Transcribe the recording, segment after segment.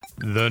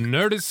The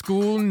Nerdist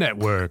School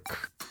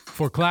Network.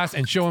 For class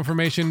and show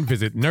information,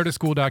 visit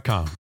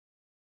nerdistschool.com.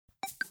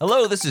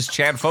 Hello, this is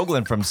Chad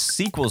Fogelin from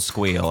Sequel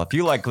Squeal. If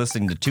you like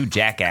listening to two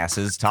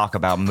jackasses talk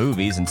about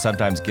movies and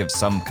sometimes give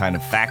some kind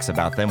of facts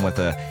about them with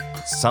a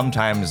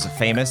sometimes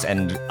famous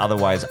and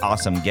otherwise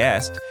awesome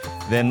guest,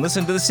 then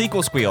listen to the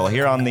Sequel Squeal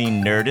here on the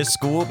Nerdist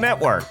School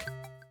Network.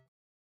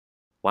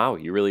 Wow,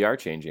 you really are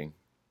changing.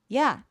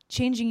 Yeah,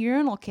 changing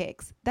urinal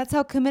cakes. That's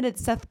how committed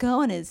Seth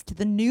Cohen is to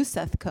the new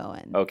Seth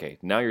Cohen. Okay,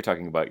 now you're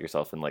talking about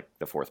yourself in like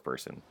the fourth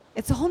person.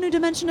 It's a whole new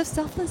dimension of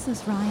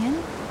selflessness,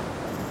 Ryan.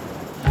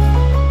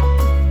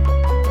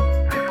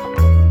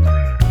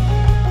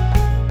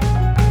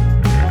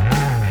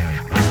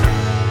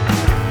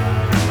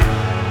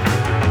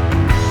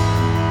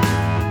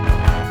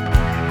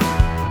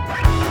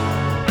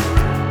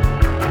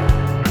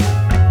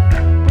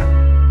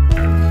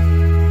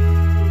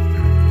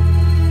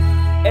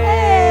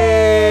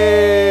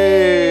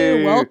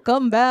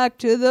 Welcome back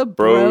to the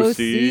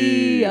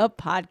BRO.C, a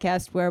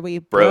podcast where we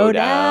bro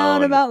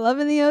down about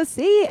loving the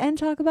OC and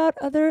talk about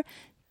other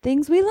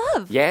things we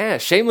love. Yeah,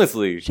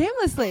 shamelessly.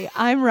 Shamelessly.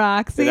 I'm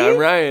Roxy. And I'm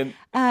Ryan.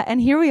 And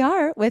here we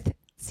are with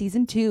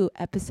Season 2,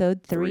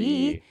 Episode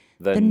 3,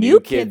 The New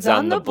Kids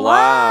on the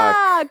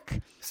Block.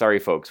 Sorry,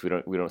 folks, we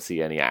don't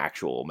see any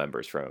actual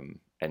members from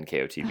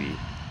NKOTB.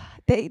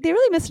 They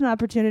really missed an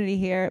opportunity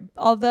here.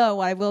 Although,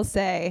 I will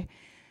say,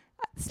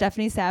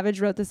 Stephanie Savage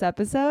wrote this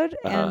episode,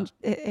 and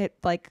it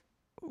like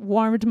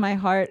warmed my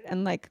heart,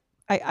 and like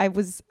I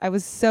was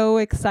so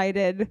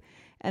excited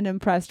and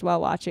impressed while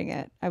watching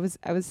it. I was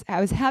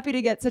happy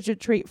to get such a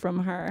treat from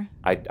her.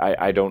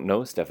 I don't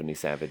know Stephanie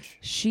Savage.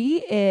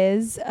 She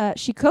is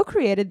she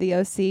co-created the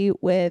OC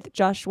with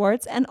Josh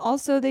Schwartz, and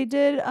also they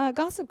did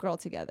Gossip Girl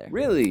together.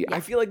 Really? Yeah.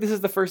 I feel like this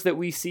is the first that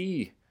we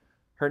see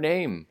her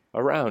name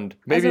around.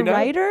 Maybe as a not.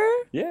 writer?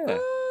 Yeah.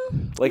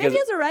 Maybe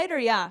as a writer,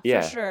 yeah,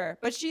 Yeah, for sure.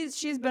 But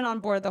she's been on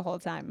board the whole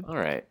time. All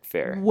right,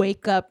 fair.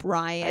 Wake up,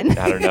 Ryan.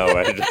 I don't know.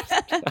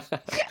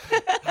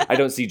 I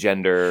don't see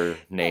gender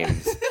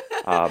names.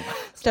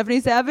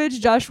 Stephanie Savage,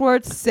 Josh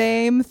Schwartz,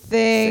 same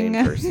thing.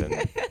 Same person.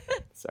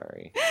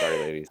 Sorry,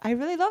 ladies. I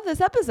really love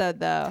this episode,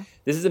 though.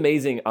 This is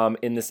amazing.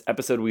 In this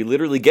episode, we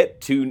literally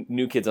get two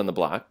new kids on the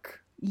block.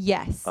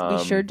 Yes,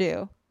 we sure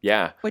do.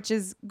 Yeah, which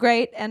is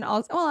great. And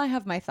also, well, I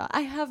have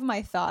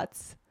my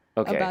thoughts.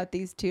 Okay. About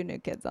these two new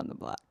kids on the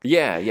block.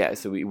 Yeah.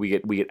 So we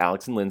get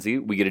Alex and Lindsay.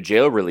 We get a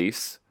jail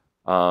release.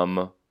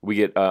 We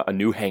get a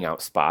new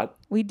hangout spot.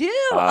 We do.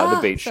 The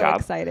bait shop.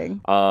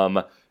 Exciting.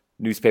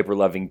 Newspaper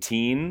loving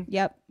teen.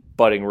 Yep.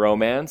 Budding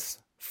romance.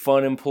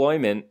 Fun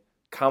employment.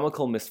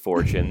 Comical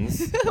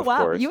misfortunes.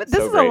 Wow, this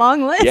is a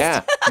long list.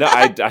 Yeah. No,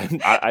 I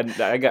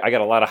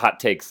got a lot of hot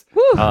takes.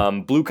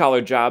 Blue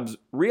collar jobs.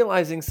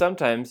 Realizing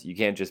sometimes you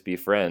can't just be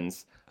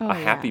friends.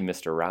 Happy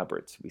Mr.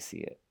 Roberts. We see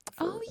it.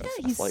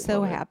 He's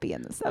so happy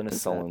in this episode. And a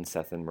sullen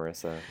Seth and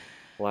Marissa.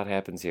 A lot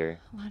happens here.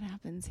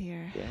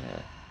 Yeah.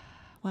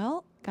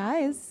 Well,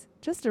 guys,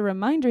 just a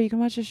reminder, you can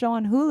watch the show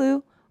on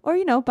Hulu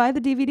or, buy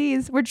the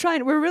DVDs.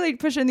 We're really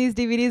pushing these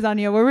DVDs on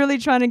you. We're really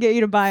trying to get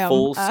you to buy them.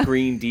 Full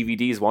screen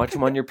DVDs. Watch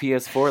them on your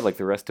PS4 like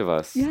the rest of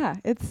us. Yeah,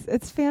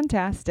 it's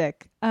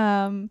fantastic.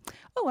 And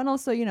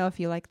also, if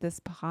you like this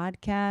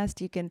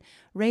podcast, you can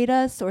rate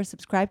us or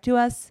subscribe to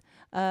us.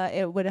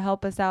 It would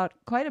help us out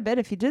quite a bit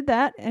if you did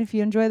that. And if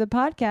you enjoy the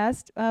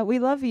podcast, we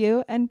love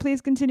you. And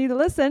please continue to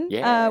listen.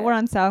 Yeah. We're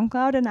on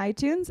SoundCloud and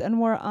iTunes.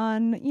 And we're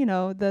on,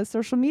 the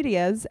social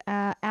medias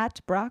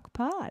at BRO.C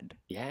Pod.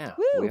 Yeah,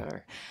 Woo. we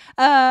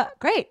are.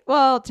 Great.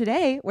 Well,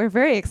 today we're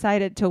very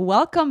excited to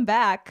welcome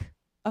back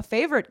a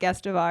favorite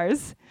guest of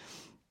ours,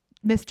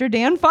 Mr.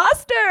 Dan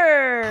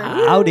Foster.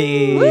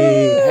 Howdy. Woo.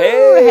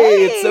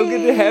 Hey, it's so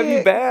good to have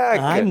you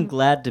back. I'm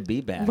glad to be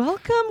back.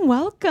 Welcome.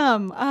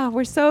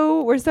 We're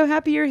so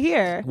happy you're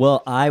here.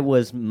 Well, I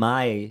was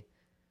my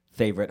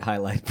favorite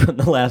highlight from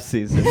the last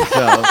season.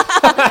 So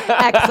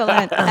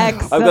Excellent. I'm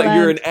glad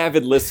you're an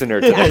avid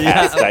listener to the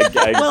cast.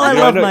 I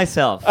love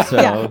myself. So.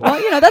 Yeah.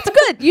 Well, that's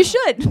good. You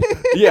should.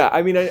 Yeah,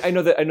 I mean, I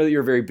know that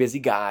you're a very busy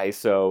guy,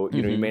 so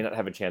you may not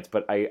have a chance.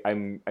 But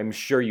I'm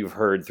sure you've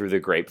heard through the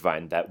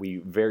grapevine that we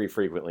very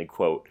frequently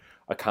quote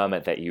a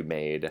comment that you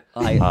made.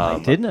 I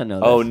did not know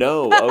that. Oh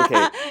no.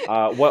 Okay.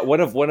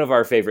 One of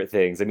our favorite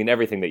things. I mean,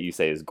 everything that you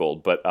say is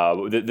gold, but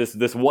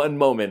this one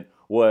moment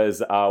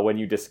was when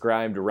you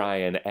described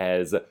Ryan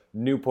as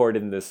Newport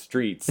in the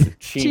streets,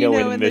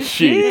 Chino in the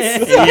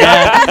sheets.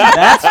 Yeah,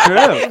 that's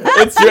true.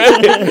 It's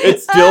right.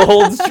 It still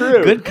holds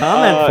true. Good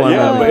comment for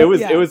yeah, me. but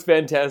it was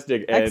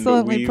fantastic. And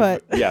excellently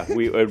put. Yeah,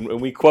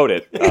 we quote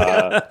it.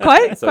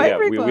 Quite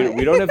frequently.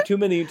 We don't have too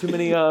many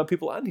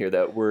people on here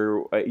that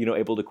we're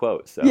able to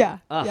quote. So yeah.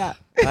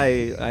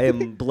 I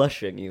am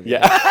blushing.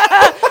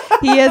 Yeah.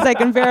 He is. I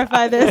can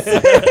verify this.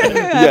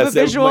 I have a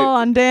visual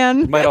on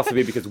Dan. It might also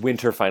be because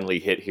winter finally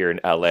hit here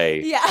in LA.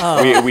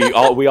 Yeah. We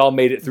all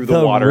made it through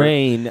the water.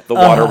 Rain. The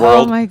water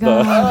world. Oh my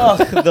god.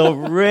 The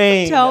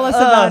rain. Tell us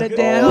about it,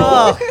 Dan.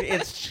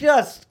 It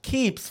just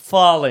keeps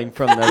falling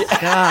from the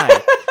sky.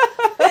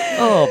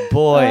 Oh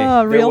boy.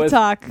 Oh, real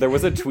talk. There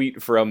was a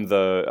tweet from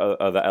the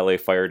LA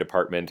Fire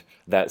Department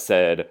that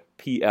said,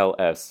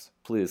 "PLS,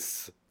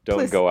 please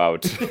don't go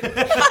out in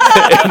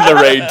the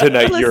rain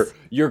tonight.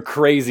 You're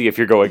crazy if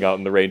you're going out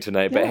in the rain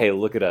tonight. But hey,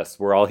 look at us.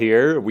 We're all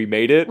here. We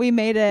made it. We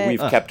made it. We've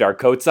kept our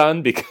coats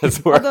on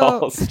because we're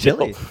all still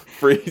chilly.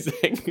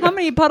 freezing." How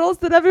many puddles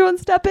did everyone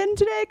step in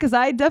today? Because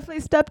I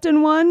definitely stepped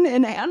in one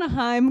in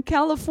Anaheim,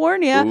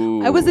 California.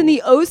 Ooh. I was in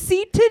the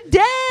OC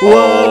today.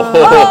 Whoa.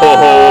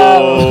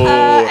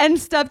 And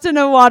stepped in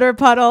a water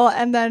puddle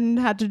and then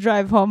had to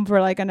drive home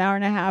for like an hour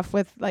and a half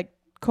with like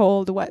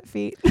cold, wet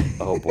feet.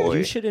 Oh boy!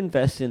 You should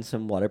invest in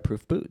some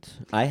waterproof boots.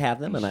 I have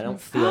them, and I don't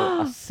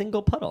feel a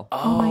single puddle.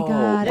 Oh my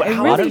God. but I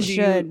how really often do you-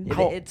 should.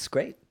 It's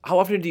great. How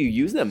often do you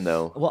use them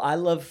though? Well, I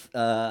love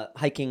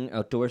hiking,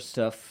 outdoor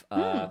stuff.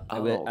 Oh, I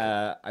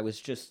was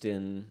just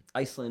in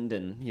Iceland,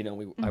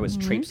 and I was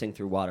traipsing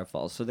through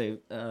waterfalls, so they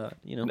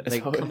they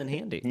come in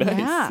handy.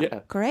 Nice. Yeah,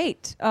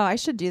 great. Oh, I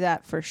should do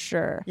that for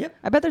sure. Yep.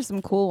 I bet there's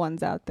some cool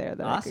ones out there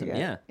that I Awesome, could get.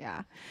 yeah.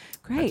 Yeah.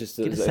 Great.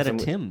 Get a set of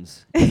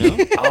Tim's.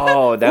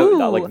 Oh,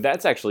 Ooh.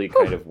 that's actually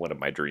kind of one of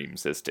my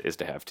dreams is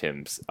to have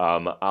Tim's.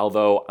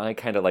 Although I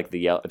kind of like the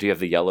yellow. Do you have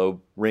the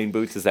yellow rain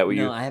boots? Is that what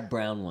you? No, I have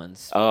brown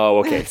ones. Oh,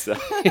 okay. So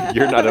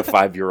you're not a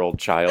 5-year-old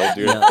child.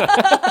 You're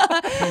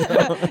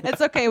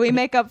It's okay. We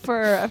make up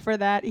for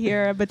that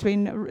here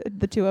between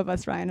the two of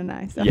us, Ryan and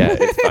I. So. Yeah,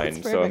 it's fine.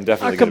 It's So I'm perfect.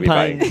 definitely Our going to be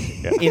buying.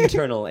 combined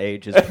internal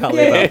age is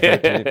probably about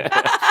 13.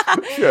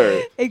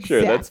 Sure,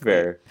 Exactly. that's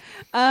fair.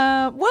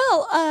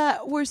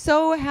 We're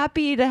so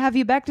happy to have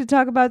you back to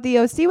talk about the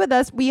OC with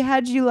us. We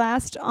had you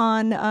last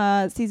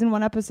on season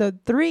 1, episode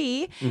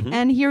 3,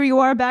 and here you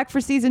are back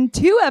for season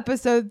 2,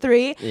 episode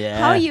 3. Yeah.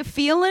 How are you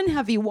feeling?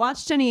 Have you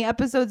watched any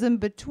episodes in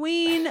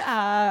between?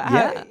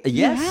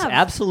 Yes,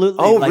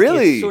 absolutely. Oh, like,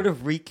 really? It sort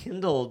of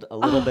rekindled a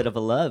little bit of a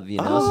love, So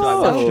I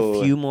watched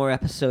a few more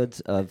episodes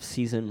of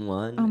season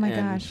 1. Oh, my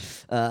and,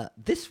 gosh.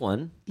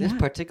 This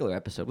particular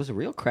episode was a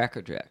real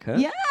crackerjack, huh?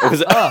 Yeah.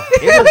 Was it-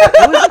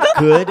 It was a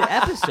good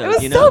episode. It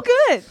was so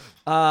good.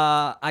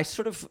 I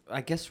sort of,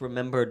 I guess,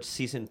 remembered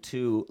season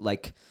 2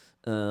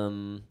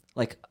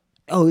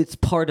 it's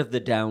part of the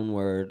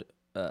downward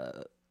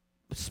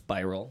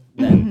spiral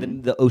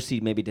that the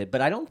OC maybe did,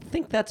 but I don't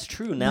think that's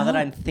true. Now that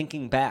I'm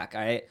thinking back,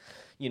 I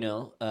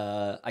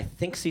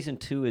think season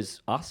 2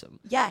 is awesome.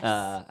 Yes.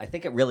 I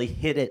think it really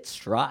hit its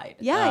stride.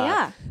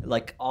 Yeah.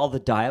 Like all the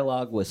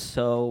dialogue was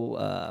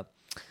so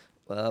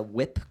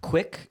whip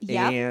quick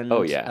Yep. and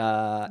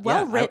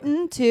Well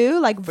written too,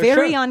 like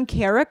very sure. on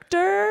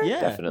character.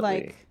 Yeah, Definitely.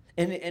 Like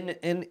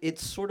and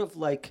it's sort of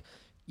like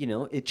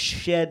it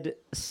shed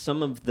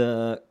some of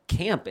the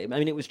camp. I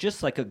mean, it was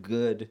just like a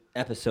good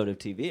episode of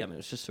TV. I mean, it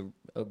was just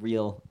a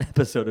real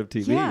episode of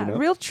TV. yeah,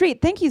 real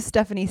treat. Thank you,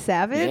 Stephanie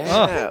Savage.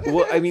 Yeah.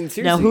 Well, I mean,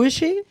 seriously. Now, who is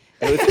she?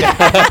 Woo!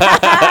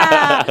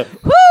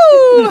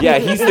 Yeah,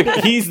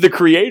 he's the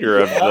creator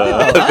of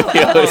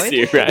the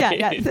OC, right?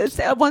 Yeah.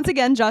 So, once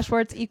again, Josh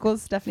Schwartz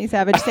equals Stephanie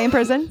Savage. Same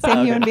person,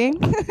 same human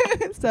being.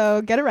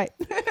 So get it right.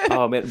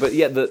 Oh man, but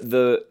yeah,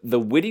 the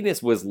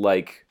wittiness was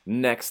like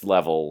next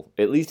level.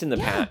 At least in the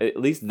past, at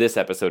least this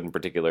episode in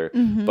particular.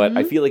 But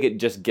I feel like it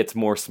just gets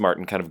more smart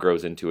and kind of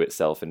grows into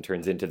itself and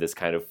turns into this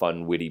kind of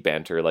fun, witty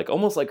banter, like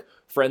almost like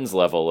Friends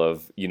level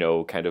of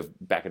kind of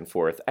back and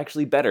forth.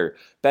 Actually, better.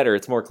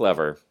 It's more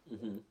clever.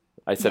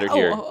 I said it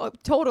here.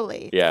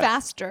 Totally. Yeah.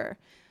 Faster.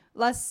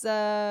 Less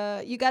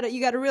you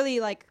gotta really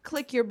like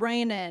click your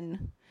brain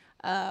in.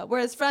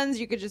 Whereas Friends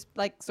you could just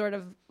like sort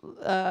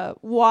of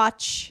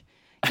watch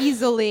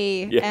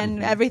easily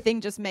and everything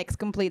just makes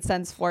complete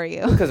sense for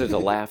you. Because there's a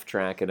laugh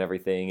track and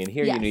everything, and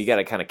here you got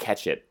to kind of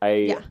catch it.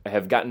 I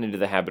have gotten into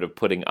the habit of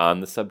putting on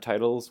the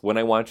subtitles when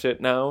I watch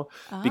it now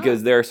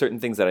because there are certain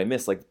things that I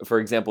miss. Like for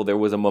example, there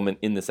was a moment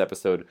in this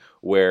episode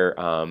where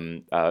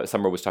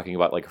Summer was talking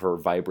about like her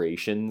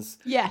vibrations,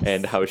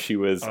 and how she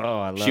was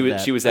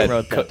she was I at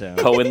wrote that down.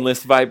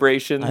 Cohenless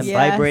vibrations. I'm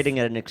Yes. vibrating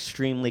at an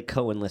extremely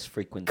Cohenless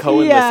frequency.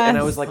 Cohenless, Yes. and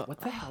I was like,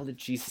 "What the hell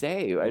did she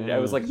say?" I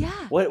was like,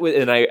 "What?"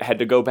 And I had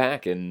to go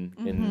back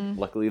and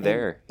luckily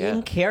there,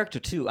 In character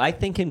too. I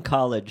think in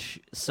college,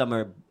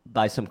 Summer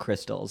buys some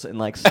crystals and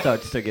like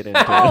starts to get into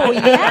Oh it.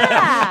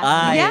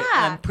 yeah.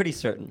 I'm pretty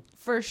certain.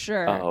 For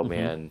sure. Oh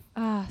man,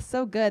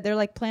 So good. They're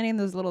like planting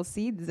those little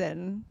seeds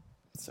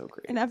so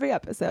great. in every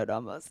episode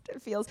almost,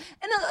 it feels.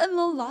 And a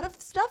lot of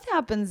stuff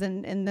happens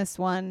in this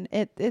one.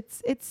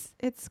 It's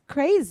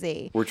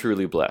crazy. We're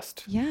truly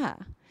blessed. Yeah.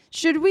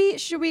 Should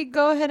we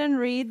go ahead and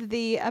read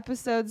the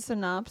episode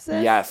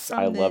synopsis? Yes, from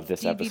I the love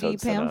this DVD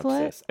episode pamphlet?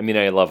 synopsis. I mean,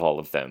 I love all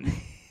of them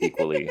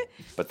equally,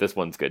 but this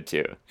one's good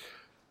too.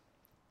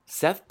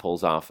 Seth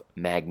pulls off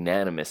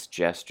magnanimous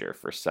gesture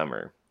for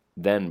Summer,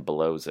 then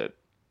blows it.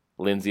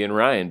 Lindsay and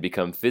Ryan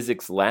become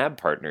physics lab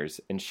partners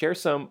and share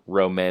some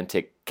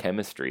romantic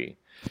chemistry.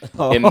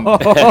 All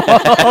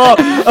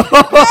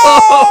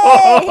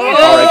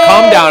right,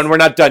 calm down. We're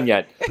not done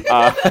yet.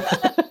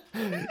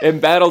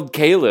 Embattled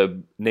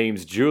Caleb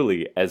names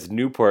Julie as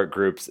Newport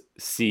Group's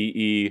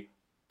CEO.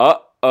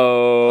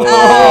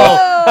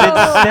 Did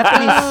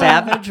Stephanie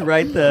Savage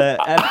write the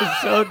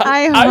episode?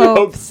 I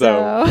hope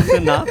so.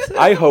 Synopsis?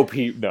 I hope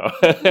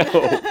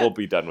we'll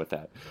be done with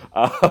that.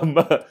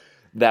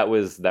 That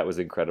was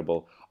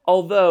incredible.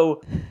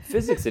 Although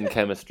physics and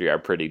chemistry are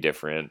pretty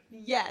different.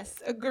 Yes,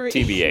 agree.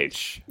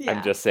 TBH. Yeah.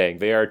 I'm just saying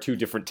they are two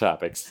different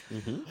topics.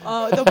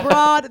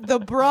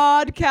 The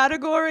broad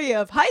category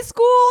of high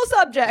school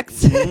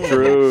subjects.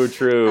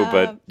 True.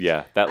 But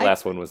yeah, that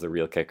last one was the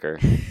real kicker.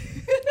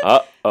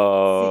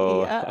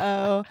 Uh-oh.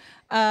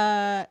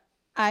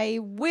 I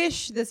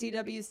wish the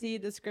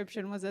CWC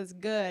description was as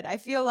good. I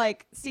feel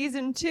like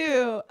season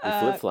 2...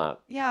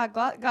 flip-flop. Yeah,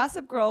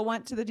 Gossip Girl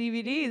went to the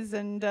DVDs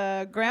and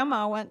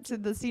Grandma went to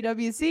the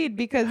CWC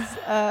because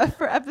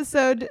for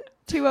episode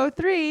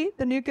 203,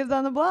 The New Kids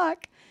on the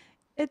Block,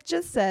 it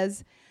just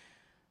says,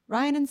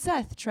 Ryan and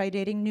Seth try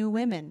dating new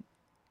women.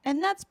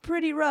 And that's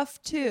pretty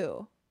rough,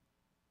 too.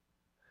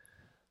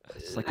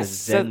 It's like a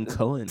Zen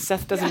Cohen.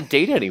 Seth doesn't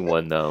date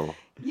anyone, though.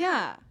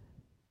 Yeah.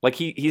 Like,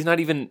 he's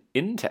not even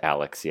into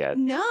Alex yet.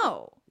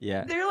 No.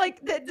 Yeah. They're like,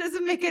 that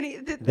doesn't make any...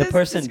 The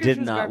person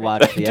did not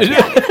watch the Did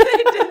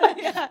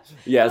episode.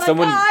 Yeah, Like,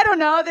 someone... I don't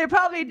know. They're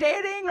probably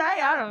dating,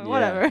 right? I don't know.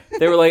 Whatever.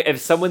 They were like, if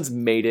someone's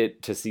made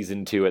it to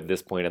season 2 at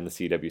this point on the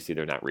CWC,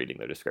 they're not reading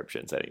their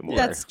descriptions anymore.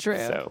 That's true.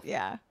 So,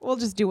 Yeah. We'll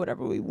just do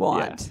whatever we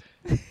want.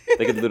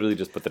 they could literally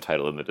just put the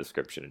title in the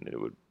description and it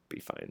would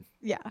be fine.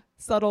 Yeah.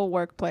 Subtle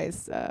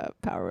workplace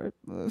power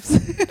moves.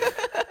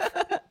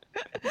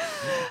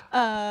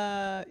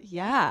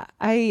 Yeah.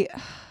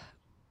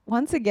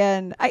 Once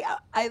again,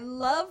 I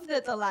love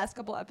that the last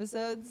couple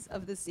episodes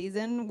of the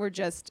season were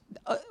just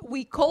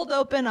we cold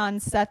open on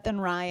Seth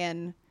and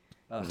Ryan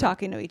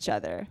talking to each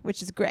other,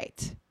 which is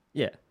great.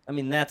 Yeah, I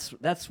mean that's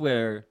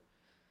where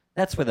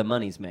the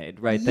money's made,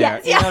 right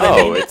there. Yes, You know what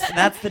I mean? it's-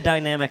 That's the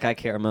dynamic I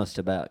care most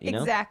about. You know,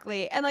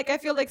 Exactly. And like I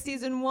feel like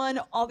season 1,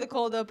 all the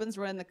cold opens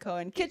were in the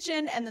Cohen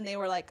kitchen, and then they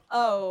were like,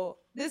 oh,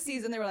 this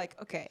season they were like,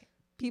 okay,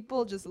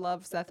 people just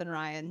love Seth and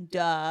Ryan.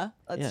 Duh.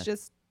 Let's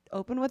just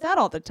open with that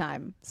all the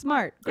time.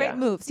 Smart. Great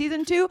move.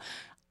 Season 2,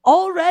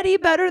 already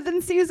better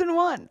than season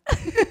 1.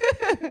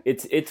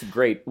 It's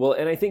great. Well,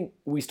 and I think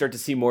we start to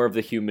see more of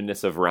the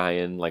humanness of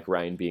Ryan, like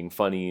Ryan being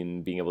funny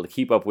and being able to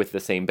keep up with the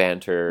same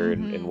banter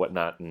and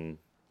whatnot. And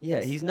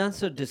yeah, he's not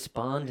so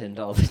despondent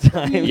all the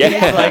time.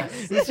 Yeah.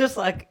 he's just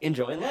like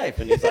enjoying life,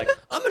 and he's like,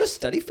 I'm gonna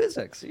study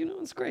physics. You know,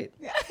 it's great.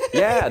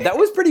 yeah, that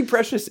was pretty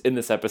precious in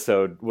this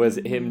episode, was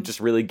him just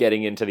really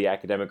getting into the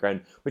academic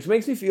grind, which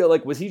makes me feel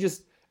like,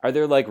 are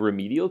there like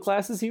remedial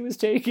classes he was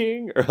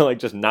taking, or like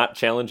just not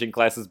challenging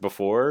classes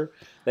before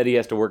that he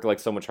has to work like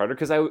so much harder?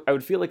 Because I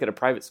would feel like at a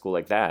private school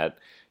like that,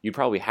 you'd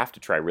probably have to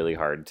try really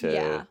hard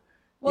to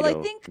I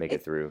think make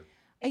it through.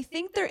 I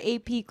think they're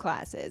AP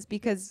classes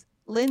because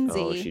Lindsay,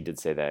 Oh, she did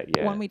say that,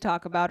 yeah. when we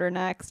talk about her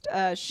next,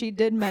 she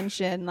did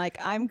mention, like,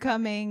 I'm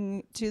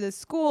coming to the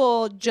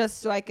school just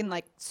so I can,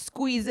 like,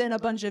 squeeze in a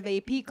bunch of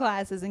AP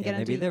classes and get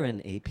Maybe into... they're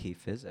in AP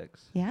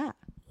physics. Yeah.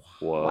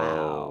 Whoa.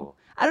 Wow.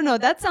 I don't know.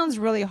 That sounds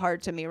really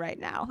hard to me right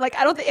now. Like,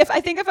 I don't think...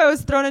 if I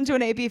was thrown into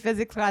an AP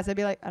physics class, I'd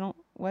be like,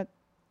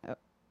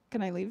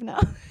 can I leave now?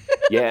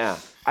 Yeah.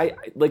 I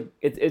like,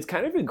 it's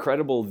kind of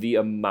incredible the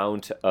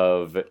amount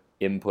of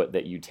input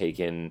that you take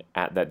in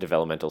at that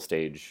developmental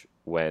stage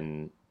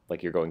when...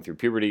 like you're going through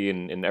puberty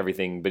and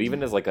everything, but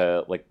even as like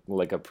a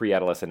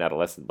pre-adolescent,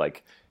 adolescent,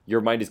 like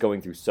your mind is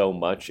going through so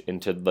much,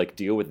 and to like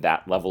deal with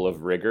that level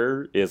of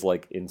rigor is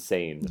like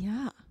insane.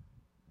 Yeah.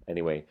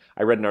 Anyway,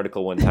 I read an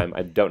article one time.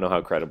 I don't know how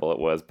credible it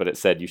was, but it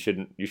said you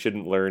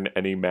shouldn't learn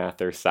any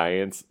math or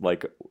science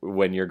like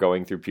when you're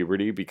going through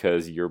puberty,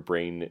 because your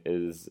brain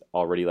is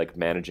already like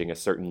managing a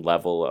certain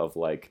level of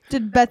like.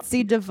 Did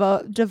Betsy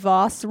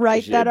DeVos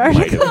write that It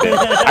might have article? been.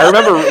 I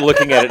remember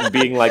looking at it and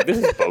being like, "This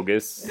is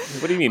bogus.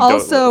 What do you mean?"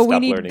 Also, we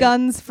stop need learning?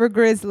 guns for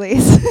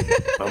grizzlies.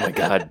 Oh my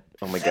god.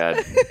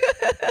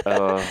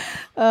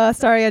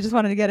 Sorry, I just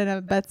wanted to get in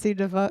a Betsy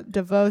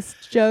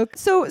DeVos joke.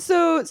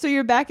 So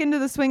you're back into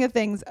the swing of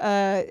things.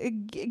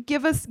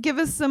 Give us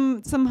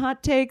some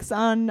hot takes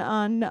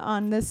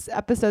on this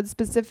episode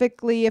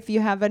specifically, if you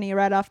have any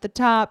right off the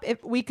top.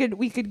 If we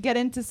could get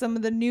into some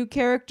of the new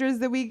characters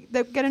that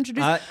get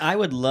introduced. I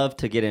would love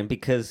to get in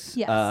because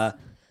Yes.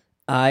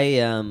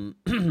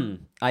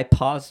 I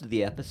paused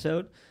the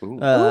episode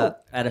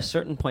at a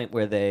certain point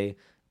where they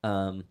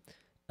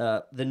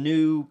the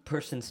new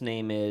person's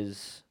name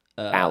is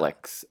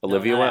Alex,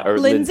 Olivia, no. or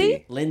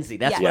Lindsay? Lindsay.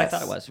 That's Yes. what I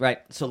thought it was. Right.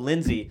 So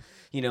Lindsay,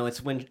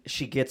 it's when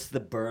she gets the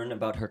burn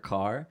about her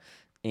car,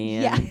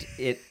 and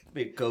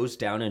it goes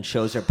down and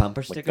shows her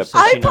bumper sticker. So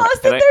I she knows-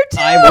 paused it there too.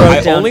 I wrote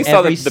I down only saw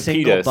every the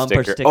single PETA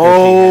bumper sticker. sticker. she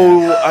Oh,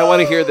 had. I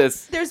want to hear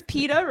this. There's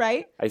PETA,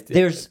 right?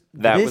 This was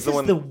the is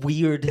one. the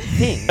weird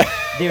thing.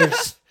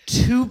 There's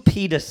 2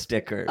 PETA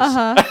stickers,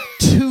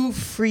 2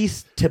 free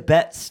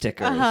Tibet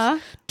stickers,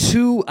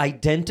 2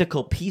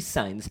 identical peace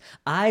signs.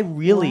 I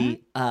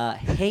really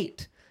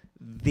hate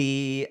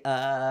the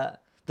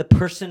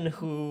person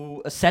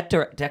who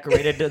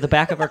decorated the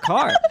back of her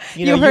car.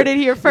 You heard it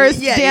here first.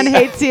 Yeah, Dan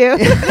hates you.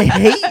 I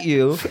hate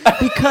you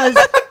because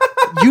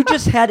You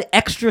just had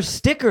extra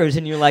stickers,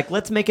 and you're like,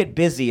 let's make it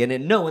busy, and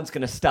then no one's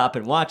going to stop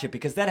and watch it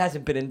because that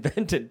hasn't been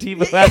invented.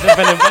 TiVo hasn't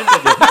been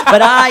invented yet.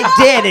 But I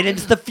did, and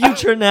it's the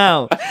future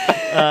now.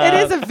 It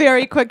is a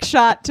very quick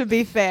shot, to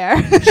be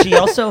fair. She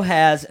also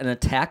has an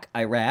attack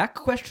Iraq ?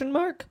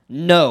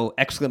 No !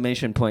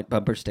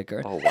 Bumper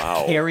sticker. Oh,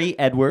 wow. Carrie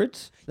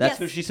Edwards. That's Yes.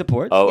 who she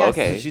supports. Oh, Yes.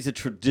 okay. She's a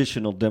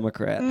traditional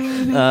Democrat.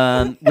 In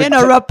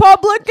a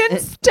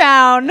Republican's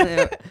town.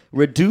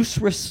 Reduce,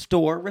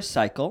 restore,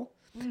 recycle.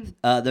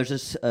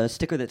 There's a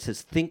sticker that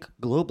says "Think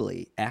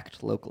globally,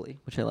 act locally,"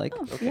 which I like.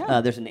 yeah.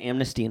 There's an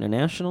Amnesty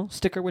International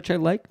sticker which I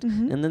liked,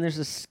 and then there's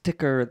a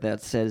sticker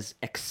that says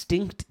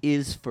 "Extinct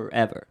is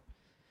forever,"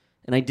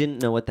 and I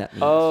didn't know what that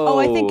means. Oh,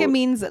 I think it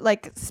means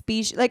like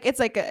species, like it's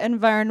like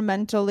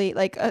environmentally,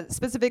 like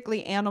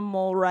specifically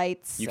animal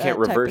rights. You can't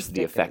type of reverse the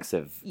sticker. effects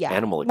of Yeah.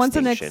 animal Once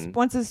extinction.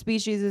 once a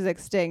species is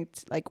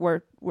extinct, like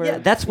we're Yeah,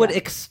 that's what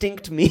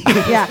extinct means.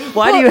 Yeah.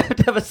 Why do you have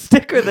to have a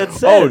sticker that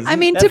says? I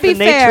mean, that's to be the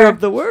nature fair, of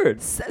the word.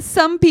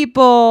 some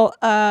people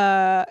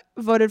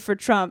voted for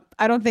Trump.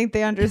 I don't think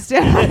they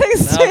understand what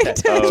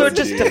extinct Oh, is. So it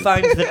just geez.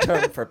 defines the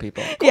term for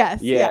people.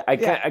 Yes. Yeah, I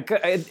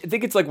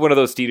think it's like one of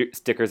those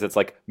stickers that's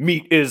like,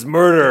 meat is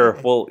murder.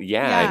 Well,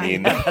 yeah. I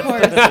mean, of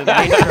course.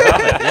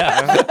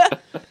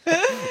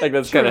 like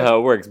that's kind of how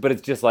it works. But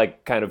it's just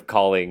like kind of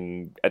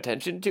calling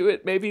attention to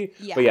it, maybe.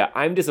 Yeah. But yeah,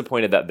 I'm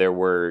disappointed that there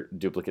were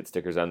duplicate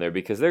stickers on there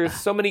because there's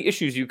so many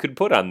issues you could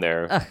put on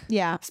there,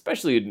 Yeah.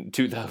 especially in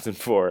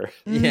 2004.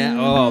 Yeah.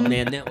 Oh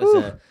man, that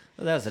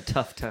was a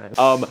tough time.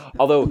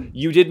 Although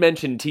you did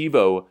mention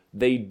TiVo,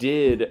 they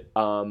did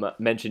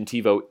mention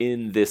TiVo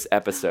in this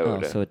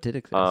episode. Oh, so it did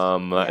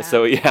exist.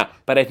 So yeah,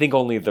 but I think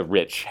only the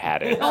rich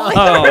had it.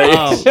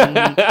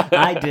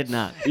 I did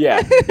not.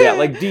 Yeah,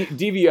 like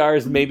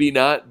DVRs maybe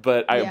not,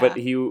 but I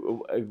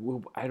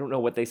don't know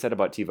what they said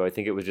about TiVo. I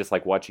think it was just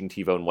like watching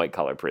TiVo in white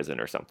collar prison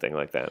or something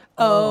like that.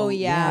 Oh,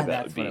 yeah.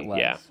 That's what it was.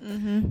 Yeah,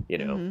 you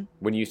know,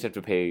 when you used to have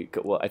to pay.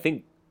 Well, I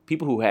think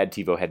people who had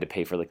TiVo had to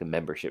pay for like the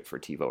membership for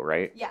TiVo,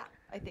 right? Yeah,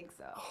 I think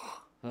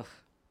so.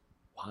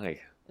 Why?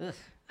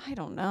 I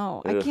don't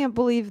know. Ugh. I can't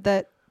believe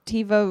that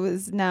TiVo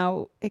is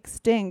now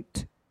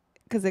extinct.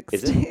 Because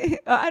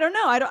I don't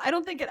know. I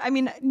don't think it. I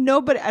mean,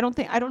 nobody. I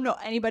don't know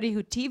anybody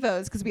who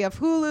TiVos because we have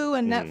Hulu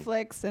and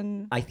Netflix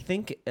and. I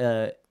think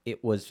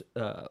it was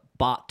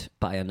bought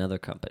by another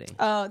company.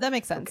 Oh, that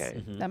makes sense.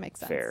 Okay. That makes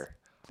sense. Fair.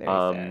 Very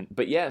fair.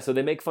 But yeah, so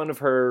they make fun of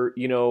her,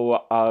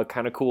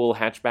 kind of cool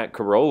hatchback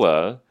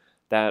Corolla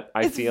that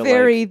I It's feel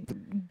very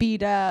like.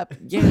 beat up.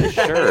 Yeah,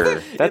 sure.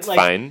 That's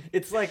fine.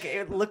 It's like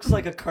it looks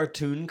like a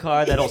cartoon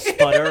car that'll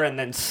sputter and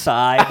then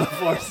sigh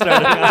before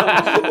starting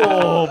up.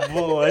 Oh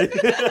boy.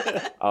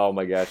 Oh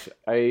my gosh.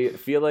 I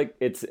feel like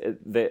it's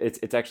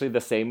actually the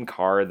same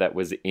car that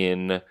was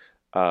in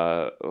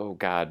oh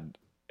god.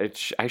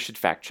 I should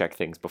fact check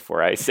things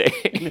before I say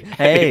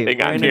Hey, anything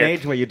we're on in here. an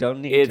age where you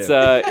don't need It's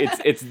to.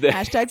 it's the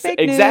Hashtag fake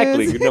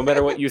exactly. news. No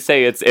matter what you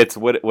say, it's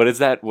what is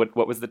that? What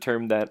was the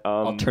term that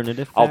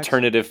Alternative facts?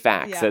 alternative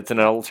facts? Yeah. It's an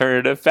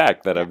alternative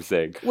fact that I'm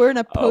saying. We're in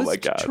a Oh my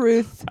God.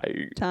 post-truth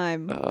I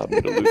time. I'm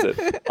gonna lose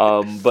it.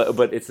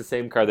 But it's the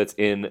same car that's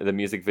in the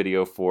music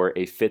video for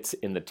a Fits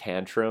in the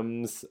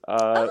Tantrums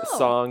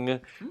song,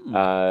 and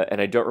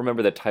I don't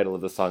remember the title of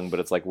the song, but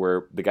it's like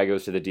where the guy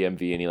goes to the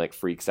DMV and he like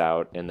freaks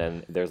out, and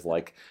then there's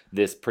like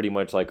this pretty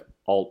much like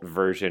alt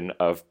version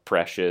of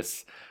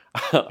Precious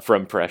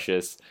from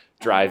Precious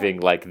driving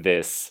like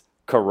this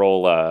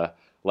Corolla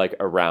like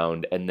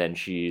around, and then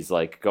she's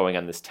like going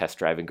on this test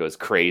drive and goes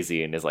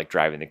crazy and is like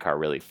driving the car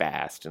really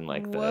fast and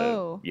like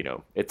Whoa.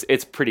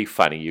 it's pretty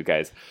funny, you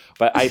guys.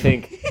 But I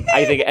think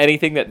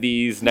anything that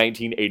these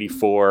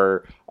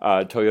 1984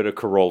 Toyota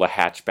Corolla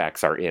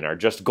hatchbacks are in are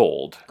just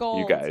gold,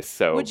 you guys.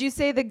 So would you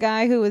say the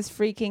guy who was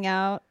freaking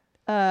out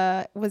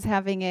was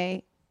having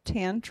a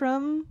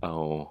tantrum?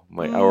 oh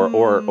my,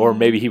 or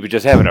maybe he was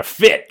just having a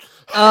fit.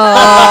 Oh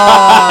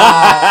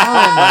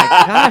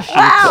my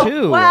gosh, you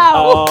too. Wow.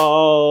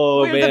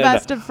 Oh We're man, the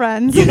best of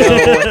friends. You know,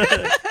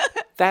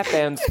 that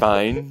band's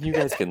fine. You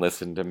guys can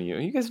listen to me.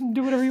 You guys can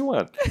do whatever you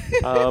want.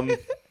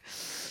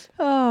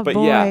 Oh, But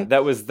boy. yeah,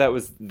 that was that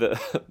was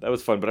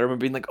fun. But I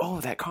remember being like,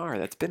 oh, that car,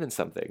 that's been in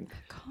something.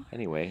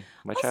 Anyway,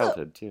 my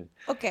childhood too.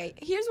 Okay,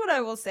 here's what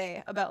I will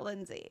say about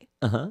Lindsay.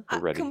 Uh-huh. We're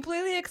ready.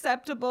 Completely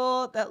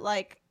acceptable that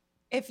like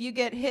if you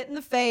get hit in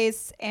the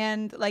face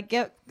and like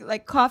get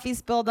like coffee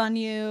spilled on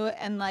you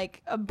and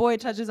like a boy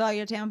touches all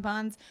your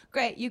tampons,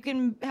 great, you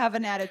can have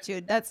an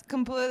attitude. That's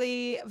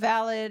completely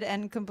valid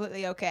and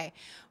completely okay.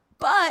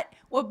 But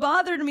what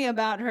bothered me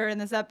about her in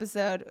this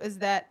episode is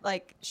that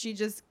like she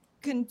just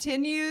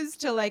continues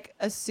to like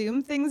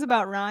assume things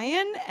about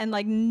Ryan and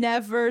like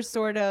never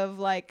sort of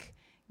like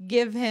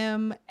give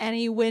him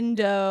any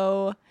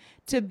window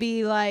to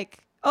be like,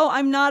 oh,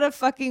 I'm not a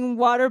fucking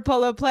water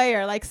polo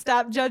player. Like,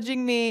 stop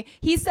judging me.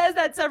 He says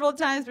that several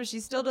times, but she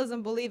still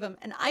doesn't believe him.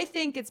 And I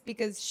think it's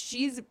because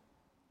she's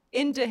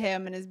into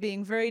him and is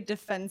being very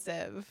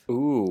defensive.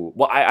 Ooh,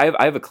 well,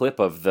 I have a clip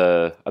of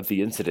the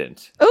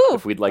incident. Ooh.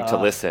 If we'd like to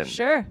listen.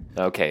 Sure.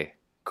 Okay,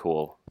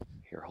 cool.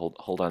 Here,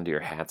 hold on to your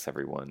hats,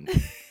 everyone.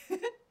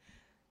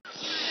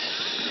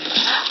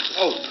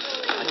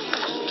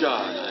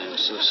 God, I'm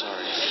so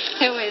sorry.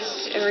 It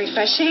was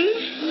refreshing.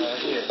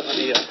 Here, let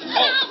me,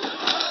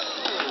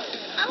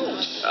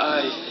 Ouch.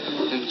 I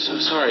am so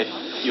sorry.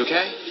 You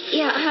okay?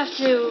 Yeah, I have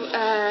to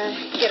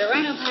get a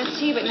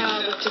rhinoplasty, but now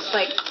I look just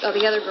like all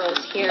the other girls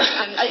here.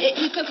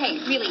 It's okay,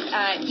 really.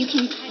 You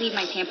can leave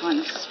my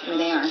tampons where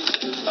they are.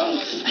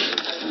 Thanks.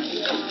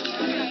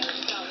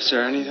 Is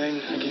there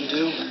anything I can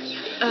do?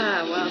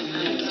 Well,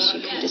 I guess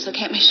you could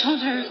dislocate my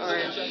shoulder or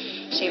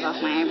shave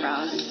off my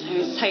eyebrows. I mean,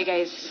 is this how you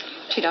guys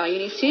treat all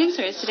uni students,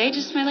 or is today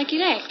just my lucky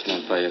day?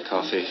 Can I buy you a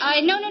coffee?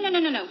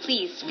 No.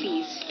 Please,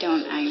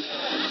 don't. I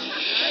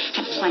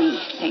have plenty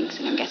of things,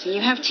 and I'm guessing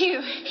you have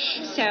too.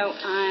 So,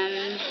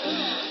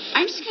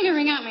 I'm just gonna go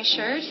wring out my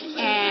shirt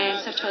and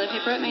stuff toilet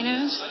paper up my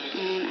nose,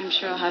 and I'm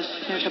sure I'll have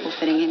no trouble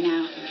fitting in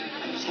now.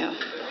 So,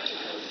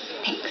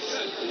 thanks.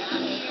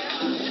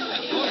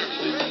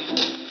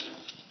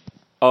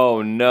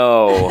 Oh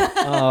no.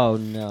 Oh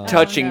no.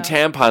 Touching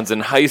tampons in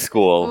high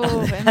school.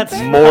 Ooh, That's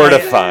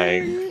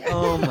Mortifying.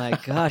 Oh my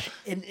gosh.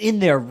 And in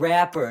their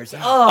wrappers.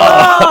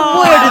 Oh,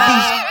 where did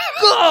these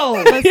go?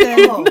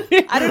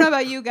 Listen, I don't know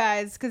about you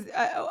guys, because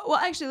well,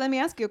 actually, let me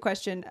ask you a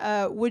question.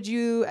 Would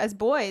you, as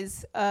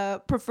boys,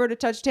 prefer to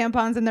touch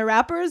tampons in the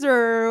wrappers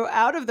or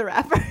out of the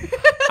wrapper?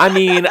 I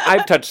mean,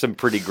 I've touched some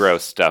pretty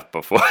gross stuff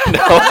before.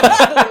 No.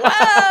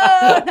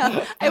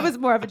 No, it was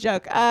more of a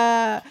joke.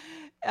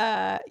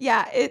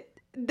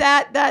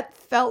 That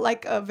felt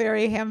like a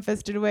very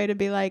ham-fisted way to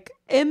be like,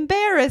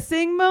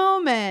 embarrassing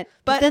moment.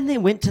 But then they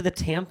went to the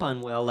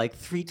tampon well like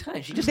 3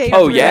 times. She just They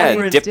kept Oh, yeah,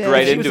 referenced dipped it.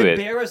 right She into was it.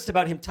 embarrassed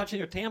about him touching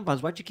her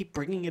tampons. Why'd you keep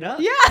bringing it up?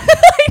 Yeah.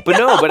 But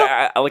no, but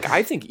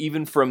I think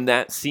even from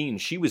that scene,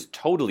 she was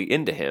totally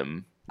into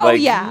him. Oh,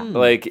 yeah.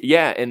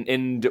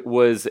 And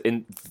was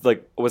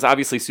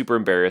obviously super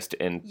embarrassed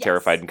and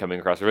terrified and coming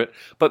across with it.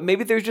 But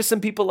maybe there's just some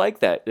people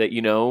like that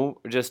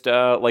just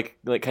like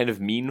kind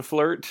of mean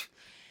flirt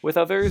with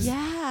others.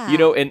 Yeah.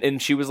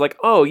 And she was like,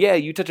 "Oh yeah,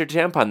 you touched her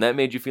tampon. That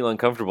made you feel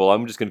uncomfortable.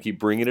 I'm just gonna keep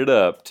bringing it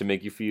up to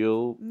make you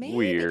feel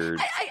weird."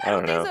 I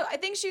don't know. think so. I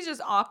think she's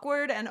just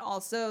awkward and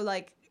also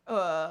like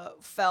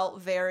felt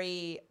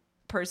very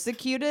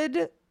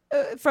persecuted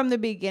from the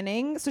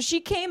beginning. So she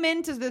came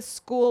into this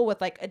school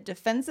with like a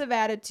defensive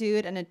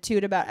attitude and a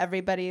toot about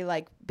everybody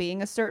like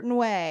being a certain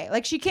way.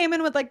 Like she came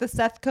in with like the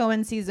Seth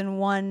Cohen season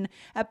 1,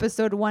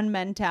 episode 1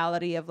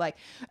 mentality of like,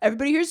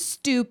 everybody here's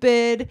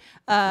stupid.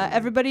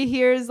 Everybody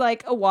here is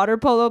like a water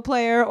polo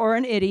player or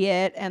an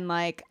idiot. And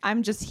like,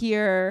 I'm just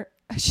here.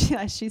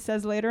 She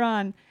says later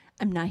on,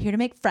 I'm not here to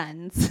make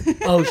friends.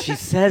 Oh, she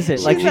says it.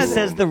 Like she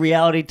says the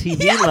reality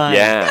TV line.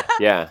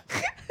 Yeah.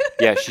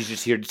 Yeah, she's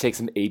just here to take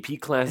some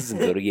AP classes and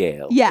go to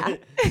Yale. Yeah.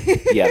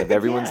 Yeah, out of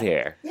everyone's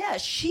hair. Yeah,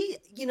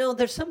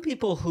 there's some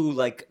people who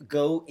like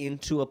go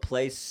into a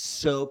place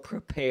so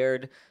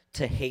prepared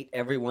to hate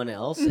everyone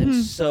else and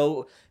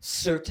so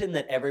certain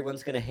that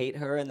everyone's going to hate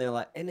her, and they're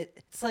like, and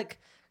it's like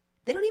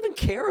they don't even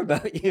care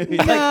about you.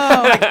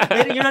 No.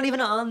 You're not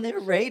even on their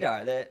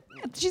radar.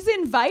 She's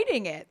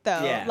inviting it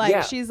though.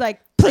 Yeah. She's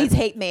like, please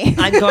hate me.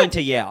 I'm going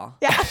to Yale.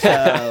 Yeah.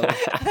 So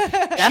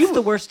that's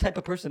the worst type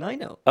of person I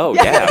know. Oh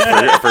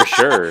yeah, for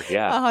sure.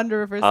 Yeah.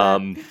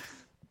 100%.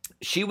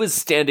 She was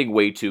standing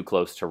way too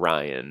close to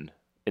Ryan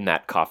in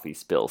that coffee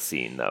spill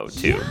scene though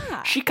too.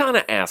 Yeah. She kind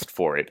of asked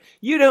for it.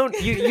 You don't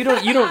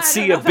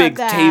see know a big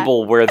about that.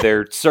 table where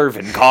they're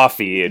serving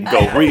coffee and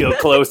go real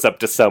close up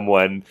to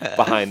someone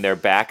behind their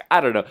back.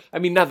 I don't know. I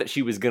mean, not that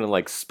she was going to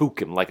like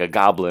spook him like a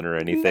goblin or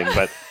anything,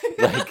 but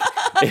like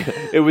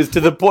it was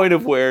to the point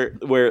of where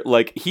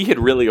like he had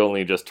really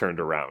only just turned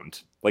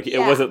around. Like it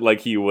wasn't like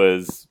he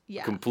was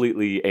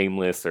completely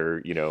aimless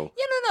or. Yeah, no.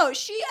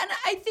 And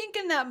I think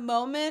in that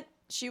moment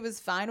she was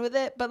fine with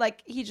it, but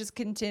like he just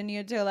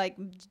continued to like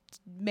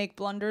make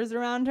blunders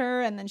around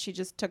her, and then she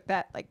just took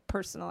that like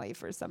personally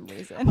for some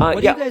reason.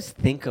 What do you guys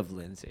think of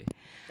Lindsay?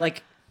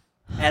 Like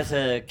as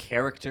a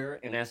character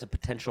and as a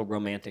potential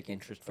romantic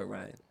interest for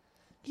Ryan?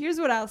 Here's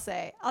what I'll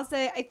say.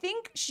 I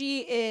think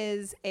she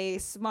is a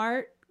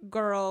smart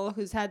girl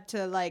who's had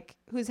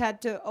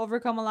to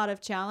overcome a lot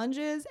of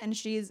challenges, and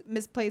she's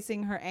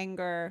misplacing her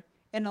anger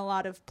in a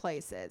lot of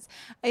places.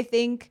 I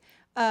think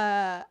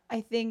the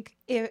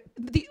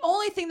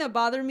only thing that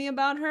bothered me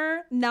about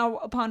her now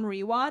upon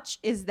rewatch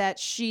is that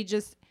she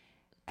just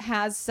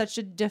has such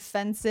a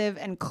defensive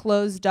and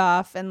closed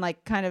off and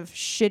like kind of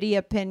shitty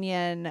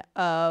opinion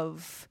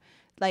of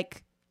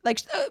like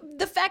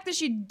the fact that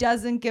she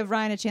doesn't give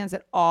Ryan a chance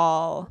at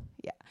all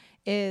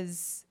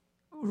is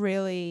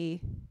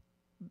really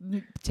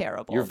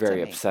terrible. You're very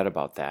to me. upset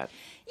about that.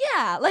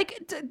 Yeah,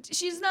 like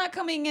she's not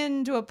coming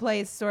into a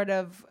place sort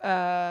of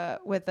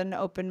with an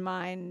open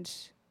mind,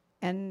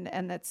 and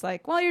it's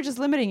like, well, you're just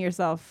limiting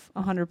yourself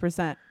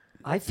 100%.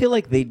 I feel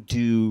like they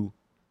do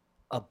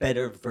a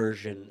better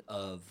version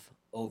of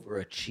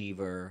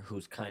overachiever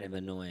who's kind of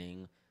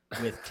annoying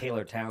with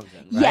Taylor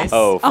Townsend, right? Yes,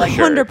 Oh, for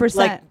sure. 100%.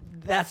 Like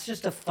that's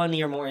just a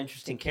funnier, more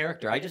interesting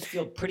character. I just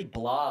feel pretty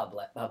blah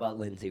about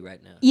Lindsay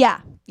right now. Yeah.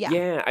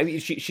 Yeah, I mean,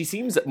 she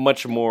seems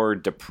much more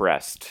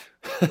depressed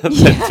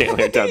that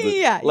Taylor does.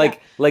 Yeah,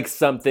 Like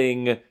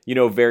something,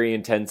 very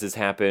intense has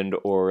happened,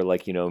 or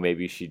like,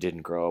 maybe she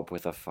didn't grow up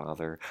with a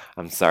father.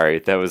 I'm sorry,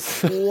 that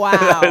was Wow.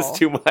 that was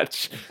too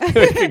much.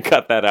 We can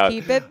cut that out.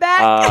 Keep it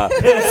back.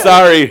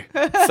 Sorry,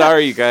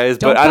 you guys,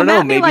 Don't but I don't come know.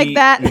 at me Maybe like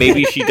that.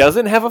 maybe she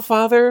doesn't have a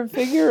father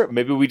figure.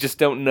 Maybe we just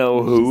don't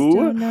know who.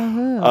 Don't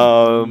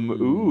know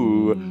who.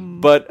 Ooh.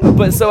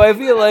 But so I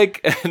feel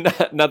like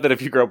not that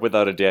if you grow up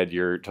without a dad,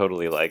 you're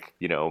totally like,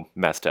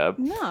 messed up.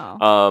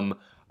 No.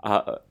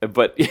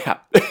 But yeah,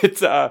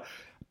 it's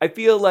I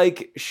feel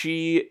like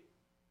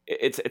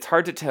it's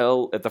hard to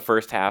tell at the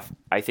first half.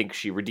 I think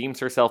she redeems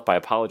herself by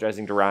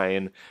apologizing to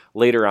Ryan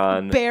later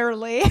on.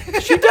 Barely.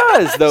 She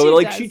does though.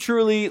 She does. She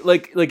truly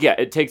like yeah,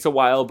 it takes a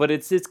while, but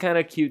it's kind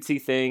of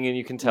cutesy thing, and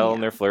you can tell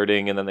and they're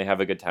flirting, and then they have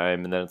a good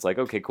time, and then it's like,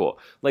 okay, cool.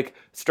 Like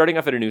starting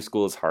off at a new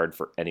school is hard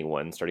for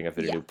anyone starting off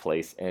at a new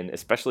place, and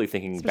especially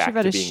thinking back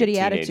to being a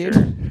teenager.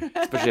 attitude.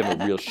 Especially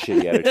having a real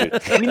shitty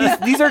attitude. I mean,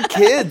 these are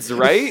kids,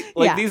 right?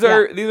 Like these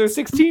are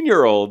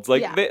 16-year-olds.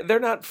 Like they're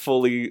not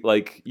fully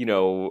like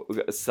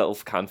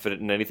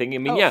self-confident in anything. I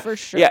mean, for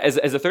sure. Yeah, as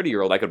a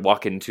 30-year-old, I could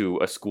walk into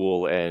a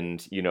school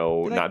and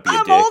not be a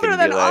I'm dick older and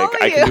than be all like,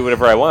 of I you. can do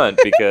whatever I want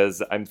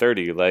because I'm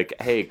 30. Like,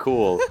 hey,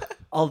 cool.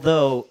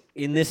 Although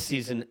in this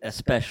season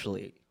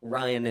especially,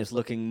 Ryan is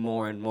looking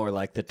more and more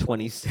like the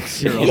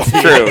 26-year-old. It's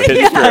true.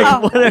 It's true.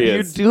 What are He you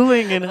is.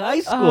 doing in high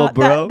school,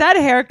 bro? That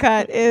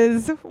haircut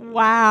is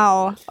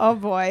wow. Oh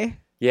boy.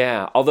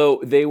 Yeah,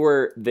 although they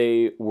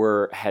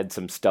had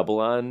some stubble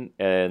on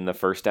in the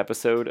first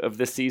episode of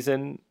this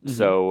season,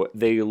 so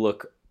they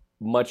look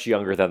much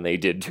younger than they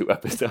did 2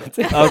 episodes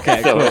ago.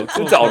 Okay, So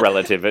cool. it's all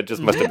relative. It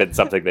just must have been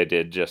something they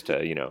did just to,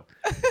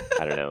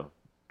 I don't know,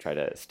 try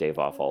to stave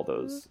off all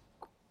those.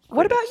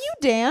 What about you,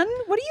 Dan?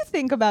 What do you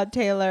think about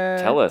Taylor?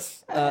 Tell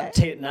us. Not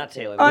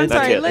Taylor. Oh, I'm Lindsay.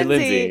 sorry, Taylor,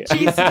 Lindsay.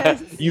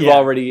 Jesus. You've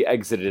already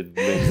exited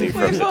Lindsay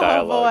from the Oh,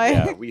 dialogue. boy.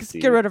 Yeah, we see.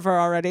 Get rid of her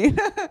already.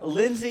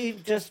 Lindsay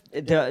just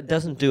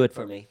doesn't do it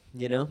for me.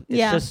 It's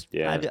Yeah. just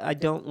Yeah. I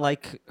don't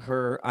like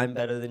her "I'm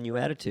better than you"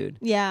 attitude.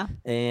 Yeah.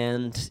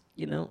 And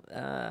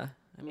I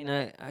mean,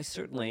 I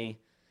certainly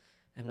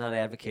am not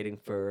advocating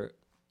for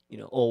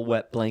old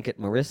wet blanket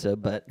Marissa,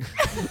 but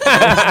there's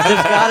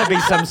got to be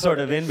some sort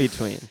of in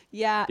between.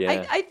 Yeah.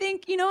 Yeah. I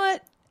think, you know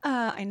what?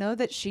 I know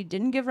that she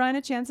didn't give Ryan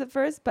a chance at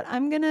first, but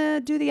I'm going to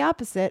do the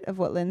opposite of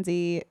what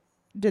Lindsay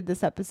did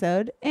this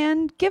episode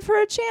and give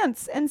her a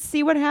chance and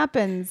see what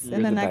happens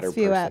in the next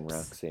few eps.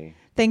 Roxy.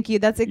 Thank you.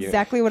 That's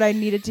exactly what I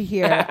needed to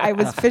hear. I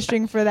was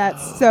fishing for that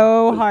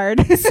so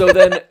hard. So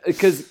then,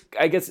 because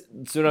I guess,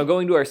 so now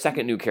going to our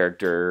second new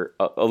character,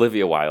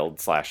 Olivia Wilde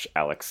 /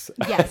 Alex.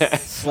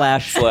 Yes.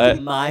 Slash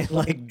my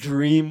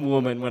dream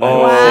woman when I Oh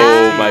was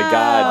 16. my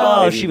God.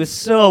 Oh, Maybe- she was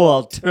so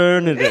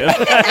alternative.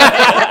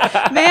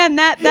 Man,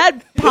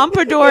 that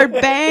pompadour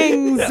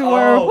bangs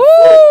were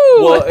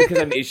woo. Well, because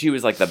I mean, she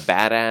was like the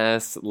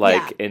badass,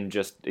 and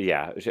just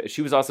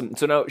she was awesome.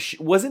 So now,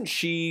 didn't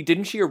she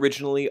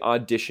originally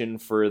audition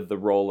for the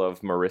role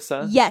of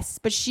Marissa? Yes,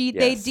 but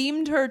they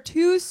deemed her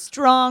too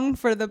strong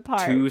for the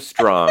part. Too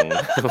strong.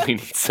 We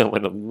need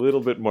someone a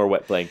little bit more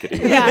wet blankety.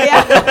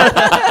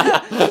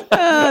 Yeah.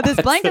 This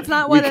blanket's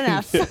not wet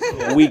enough.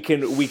 we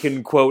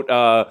can quote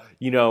the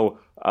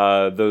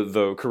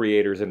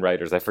creators and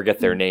writers. I forget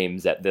their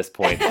names at this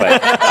point,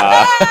 but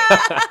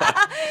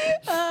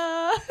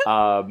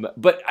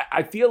but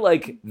I feel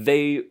like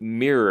they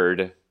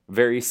mirrored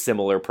very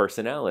similar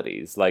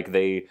personalities. Like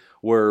they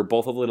were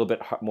both a little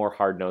bit more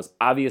hard-nosed.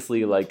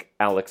 Obviously, like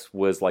Alex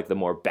was like the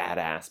more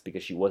badass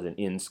because she wasn't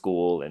in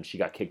school and she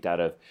got kicked out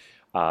of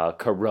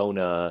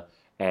Corona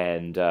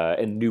and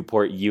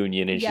Newport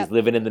Union, and she's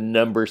living in the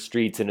number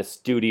streets in a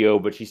studio,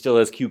 but she still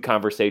has cute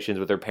conversations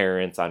with her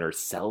parents on her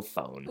cell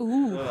phone.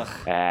 Ooh.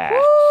 Ah.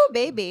 Ooh,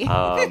 baby.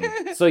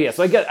 So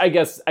I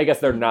guess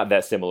they're not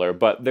that similar,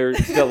 but they're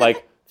still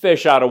like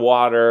fish out of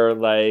water.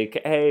 Like,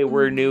 hey,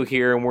 we're new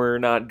here and we're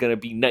not gonna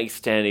be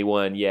nice to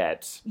anyone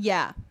yet.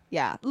 Yeah.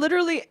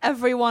 Literally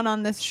everyone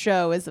on this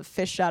show is a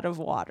fish out of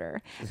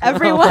water.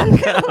 Everyone.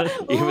 Even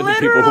the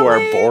people who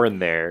are born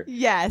there.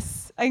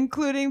 Yes,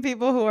 including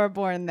people who are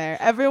born there.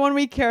 Everyone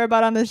we care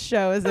about on this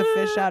show is a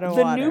fish out of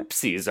water. The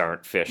Noopsies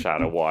aren't fish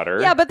out of water.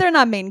 Yeah, but they're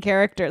not main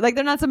character. Like,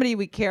 they're not somebody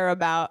we care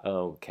about.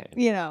 Okay.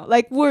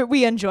 Like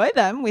we enjoy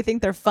them. We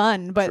think they're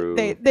fun, but True.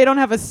 they don't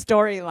have a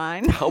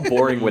storyline. How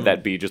boring would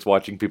that be, just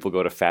watching people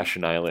go to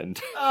Fashion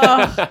Island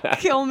Oh,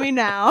 kill me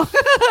now.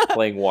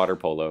 playing water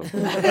polo?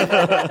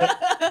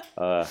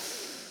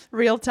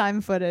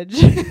 Real-time footage.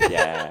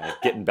 Yeah,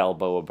 getting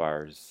Balboa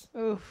bars.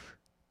 Oof.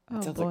 Oh,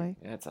 Sounds boy.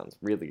 That sounds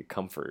really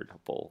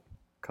comfortable.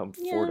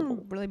 Yeah,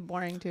 really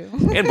boring, too.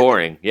 And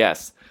boring,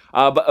 yes.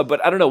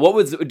 But I don't know. What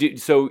was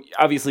so?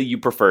 Obviously, you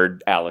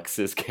preferred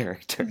Alex's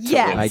character. To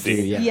Yes. I do,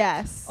 Lindsay. yeah.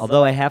 Yes.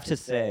 Although I have to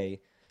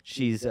say,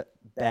 she's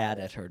bad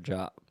at her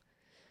job.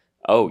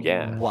 Oh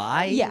yeah.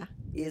 Why? Yeah.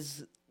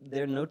 Is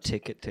there no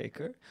ticket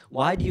taker?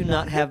 Why do you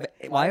not have?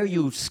 Why are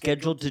you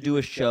scheduled to do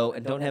a show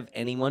and don't have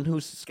anyone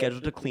who's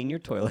scheduled to clean your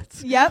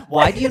toilets? Yep.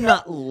 Why do you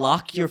not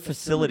lock your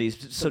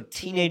facilities so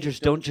teenagers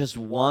don't just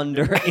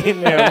wander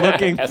in there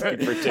looking for? Asking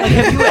for tickets.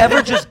 Have you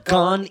ever just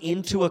gone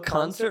into a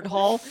concert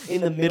hall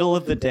in the middle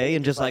of the day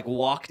and just like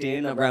walked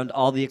in around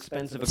all the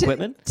expensive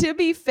equipment? To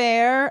be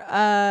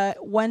fair,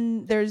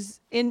 when there's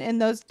in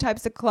those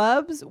types of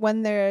clubs,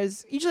 when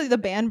there's usually the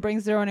band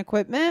brings their own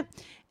equipment,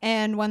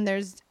 and when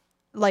there's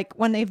like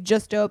when they've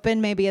just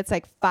opened, maybe it's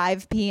like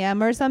 5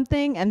 p.m. or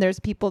something, and there's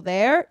people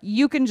there,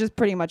 you can just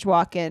pretty much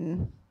walk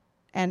in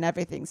and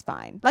everything's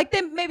fine. Like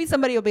then maybe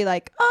somebody will be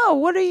like, "Oh,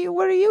 what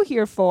are you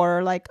here for?"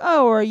 Or like,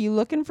 "Oh, are you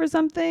looking for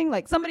something?"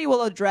 Like somebody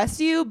will address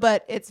you,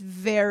 but it's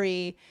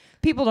very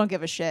people don't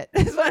give a shit.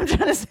 Is what I'm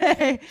trying to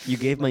say. You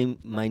gave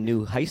my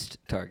new heist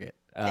target.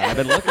 I've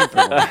been looking for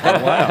one for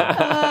a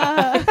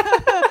while.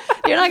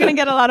 You're not going to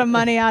get a lot of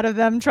money out of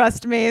them,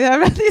 trust me.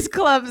 These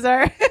clubs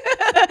are.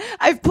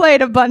 I've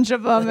played a bunch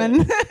of them,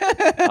 and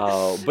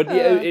But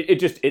yeah,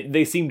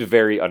 they seemed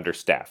very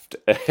understaffed,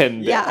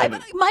 and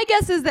my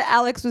guess is that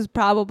Alex was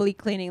probably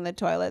cleaning the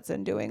toilets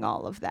and doing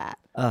all of that.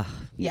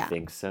 You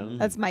think so?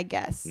 That's my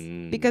guess,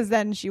 because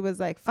then she was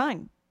like,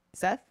 "Fine,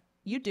 Seth,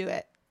 you do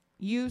it.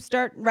 You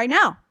start right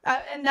now,"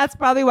 and that's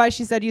probably why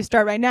she said you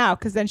start right now,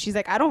 because then she's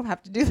like, "I don't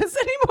have to do this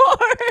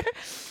anymore."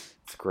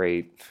 It's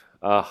great.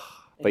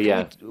 But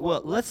yeah.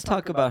 Well, let's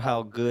talk about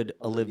how good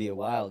Olivia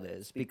Wilde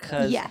is,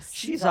 because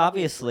she's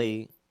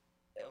obviously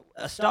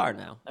a star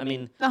now. I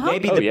mean,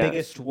 maybe the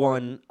biggest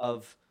one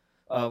of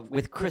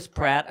with Chris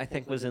Pratt, I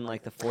think, was in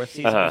like the 4th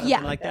season or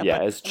something like that. Yeah,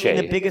 but, as I Che.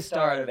 mean, the biggest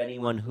star out of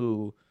anyone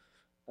who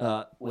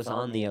was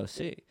on the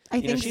OC. I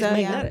think she's so,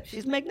 magnetic.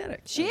 She's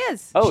magnetic. She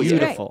is. Oh, She's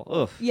beautiful.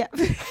 Oof. Yeah.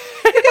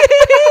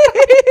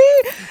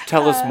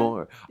 Tell us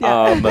more.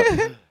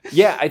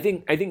 Yeah, I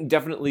think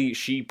definitely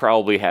she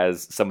probably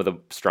has some of the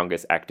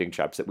strongest acting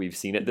chops that we've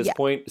seen at this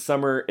point.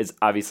 Summer is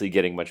obviously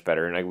getting much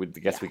better, and I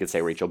would guess we could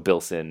say Rachel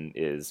Bilson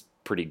is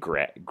pretty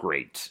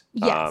great.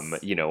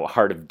 Yes.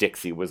 Heart of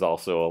Dixie was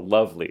also a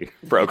lovely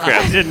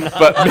program,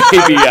 but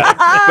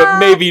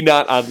maybe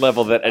not on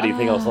level that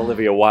anything else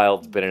Olivia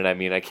Wilde's been in. I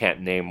mean, I can't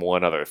name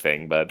one other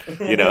thing, but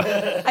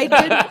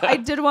I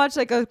did watch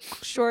like a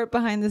short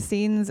behind the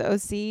scenes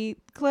OC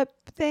clip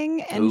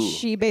thing, and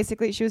she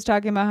was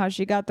talking about how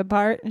she got the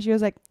part, and she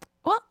was like,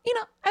 "Well,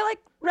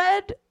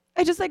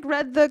 I just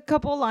read the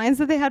couple lines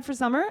that they had for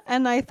Summer,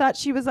 and I thought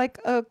she was like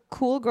a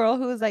cool girl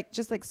who was like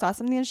just like saw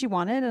something that she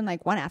wanted and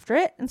like went after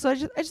it, and so I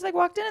just like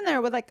walked in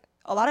there with like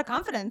a lot of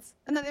confidence,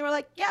 and then they were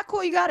like, 'Yeah,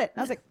 cool, you got it.' And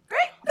I was like,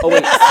 'Great.'" Oh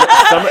wait,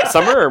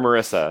 Summer or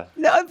Marissa?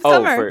 No,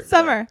 Summer.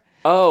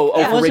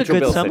 That was Rachel a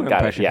good Bilson. Summer Got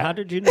impression. it. Yeah. How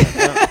did you know?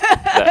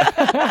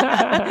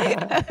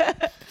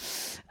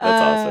 That's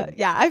awesome.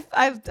 Yeah,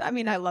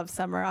 I love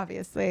Summer,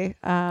 obviously.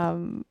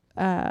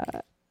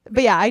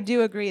 But yeah, I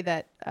do agree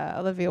that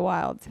Olivia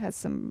Wilde has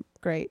some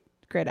great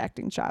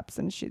acting chops,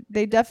 and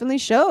they definitely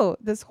show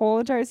this whole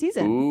entire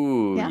season.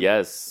 Ooh, Yeah.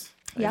 yes.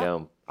 I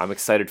know. I'm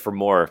excited for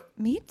more.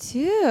 Me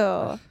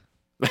too.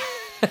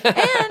 And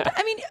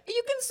I mean,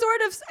 you can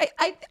sort of.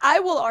 I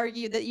will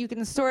argue that you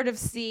can sort of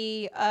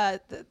see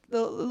the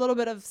little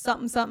bit of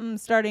something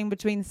starting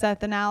between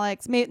Seth and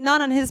Alex. Maybe not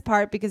on his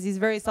part because he's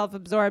very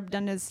self-absorbed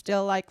and is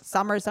still like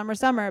summer.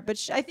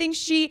 But I think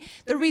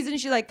the reason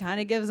she like kind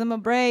of gives him a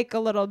break a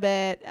little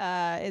bit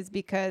is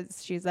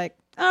because she's like,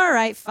 all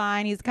right,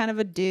 fine. He's kind of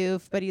a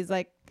doof, but he's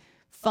like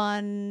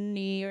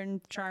funny and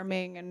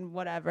charming and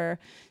whatever.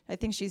 I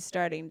think she's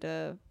starting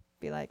to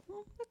be like,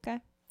 okay.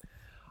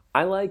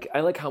 I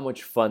like how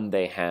much fun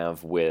they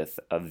have with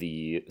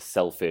the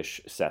selfish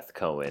Seth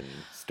Cohen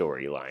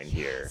storyline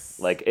here.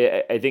 Like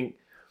I think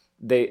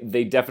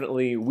they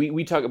definitely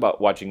we talk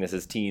about watching this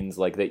as teens,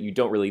 like that you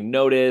don't really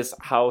notice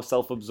how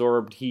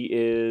self-absorbed he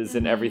is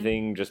and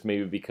everything, just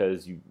maybe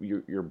because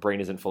your brain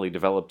isn't fully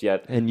developed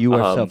yet. And you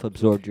are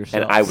self-absorbed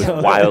yourself. And I was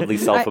wildly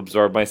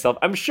self-absorbed myself.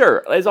 I'm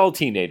sure, as all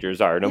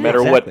teenagers are, no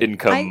matter what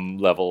income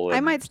level. I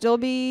might still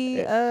be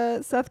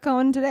Seth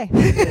Cohen today.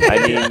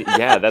 I mean,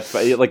 yeah, that's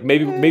like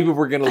maybe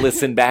we're gonna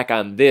listen back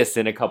on this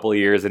in a couple of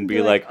years and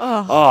be like,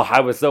 oh,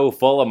 I was so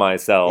full of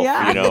myself,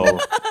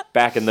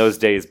 back in those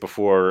days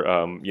before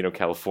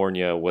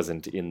California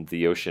wasn't in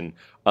the ocean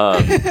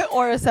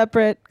or a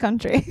separate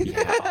country.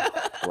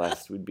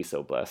 Blessed. We'd be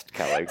so blessed.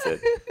 Cal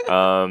exit.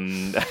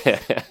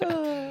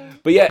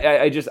 But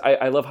yeah,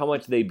 I love how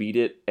much they beat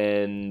it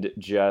and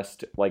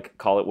just like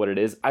call it what it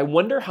is. I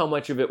wonder how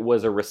much of it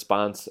was a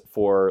response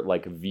for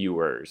like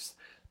viewers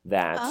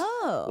that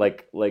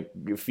like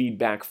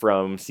feedback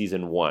from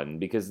season 1,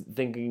 because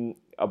thinking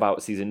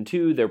about season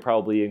 2, they're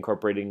probably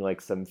incorporating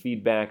like some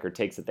feedback or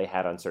takes that they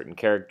had on certain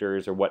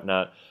characters or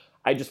whatnot.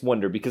 I just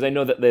wonder, because I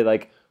know that they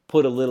like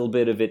put a little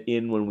bit of it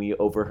in when we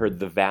overheard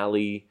the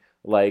Valley,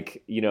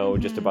 like,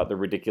 just about the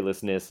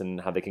ridiculousness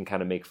and how they can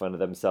kind of make fun of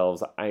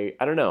themselves. I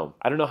don't know.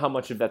 I don't know how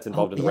much of that's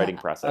involved in the writing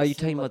process. Are you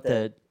talking about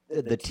the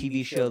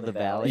TV show The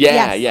Valley?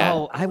 Yeah.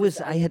 Oh,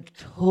 I had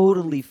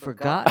totally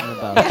forgotten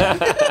about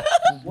that.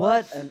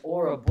 what an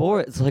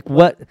Ouroboros. It's like,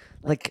 what?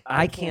 Like,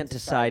 I can't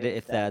decide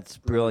if that's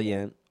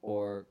brilliant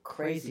or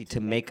crazy to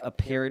make a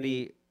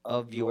parody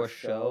of your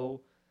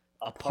show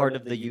a part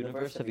of the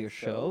universe of your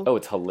show. Oh,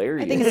 it's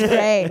hilarious. I think it's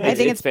great. I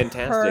think it's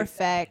fantastic.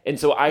 Perfect. And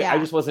so I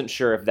just wasn't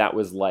sure if that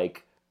was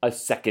like a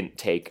second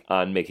take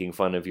on making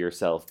fun of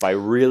yourself by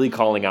really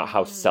calling out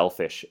how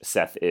selfish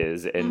Seth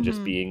is and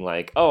just being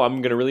like, oh,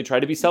 I'm going to really try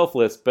to be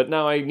selfless, but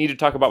now I need to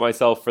talk about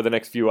myself for the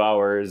next few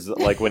hours.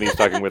 Like when he's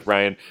talking with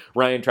Ryan,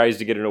 Ryan tries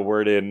to get in a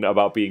word in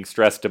about being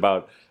stressed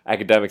about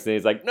academics and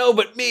he's like, no,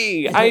 but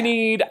me, I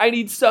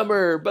need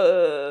summer.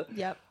 Buh.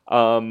 Yep.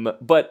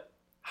 But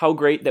how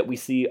great that we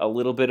see a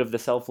little bit of the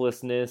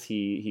selflessness.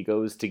 He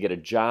goes to get a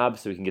job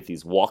so he can get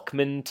these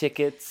Walkman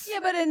tickets.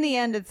 Yeah, but in the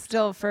end, it's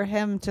still for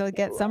him to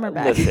get summer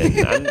back.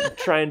 Listen, I'm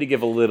trying to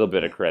give a little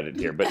bit of credit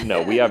here, but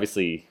no, we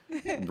obviously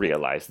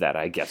realize that,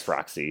 I guess,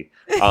 Roxy.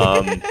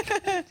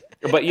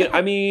 But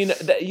I mean,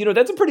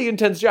 that's a pretty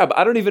intense job.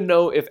 I don't even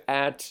know if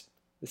at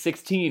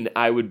 16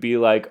 I would be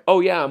like,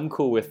 oh yeah, I'm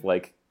cool with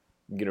like,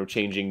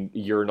 changing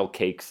urinal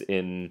cakes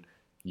in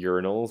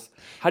urinals.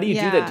 How do you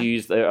do that? Do you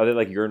use, are they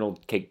like urinal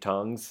cake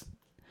tongs?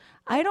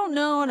 I don't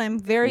know, and I'm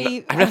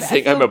very... I'm not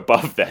saying I'm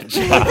above that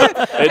job.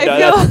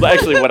 That's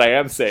actually what I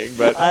am saying,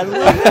 but... I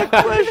love that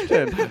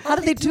question. How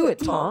do they do it,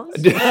 tongs?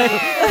 What's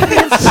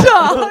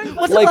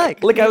it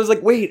like? Like I was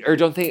like, wait, or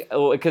don't they...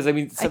 Because I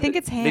mean... I think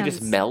it's hands. They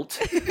just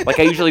melt. Like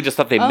I usually just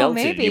thought they melted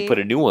maybe. and you put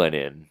a new one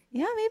in.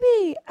 Yeah,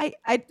 maybe.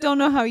 I don't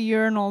know how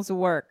urinals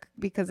work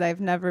because I've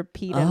never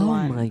peed in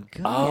one. Oh my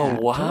god.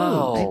 Oh,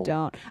 wow. I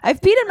don't.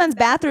 I've peed in men's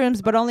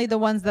bathrooms, but only the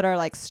ones that are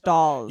like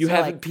stalls. You or,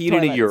 haven't like, peed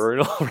toilets. in a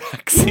urinal,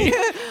 Roxy?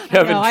 You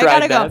haven't No, I tried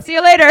gotta that? go. See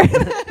you later.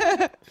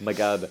 Oh my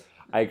god.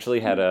 I actually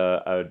had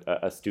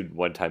a student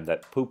one time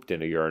that pooped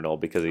in a urinal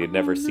because he had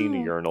never seen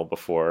a urinal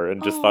before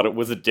and just thought it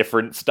was a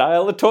different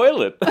style of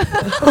toilet. Hey,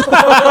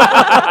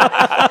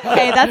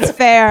 that's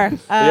fair.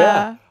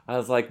 Yeah. I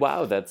was like,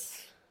 wow,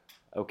 that's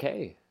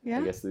okay. Yeah.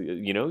 I guess,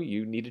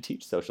 you need to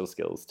teach social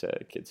skills to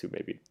kids who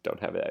maybe don't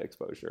have that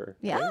exposure.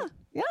 Yeah. Right?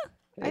 Yeah.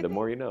 Hey, the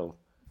more you know.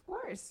 Of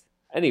course.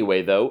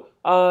 Anyway, though,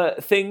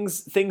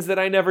 things that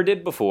I never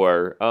did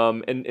before,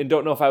 and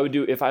don't know if I would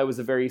do if I was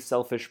a very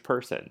selfish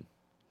person.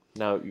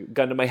 Now,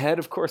 gun to my head,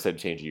 of course I'd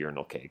change a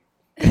urinal cake.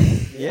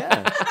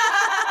 Yeah.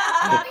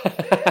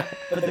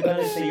 But the gun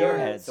is to your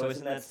head, so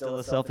isn't that still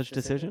a selfish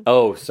decision?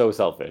 Oh, so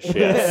selfish,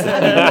 yes.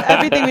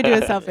 Everything we do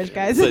is selfish,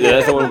 guys. So,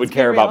 yeah, someone would Let's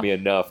care be about real.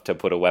 me enough to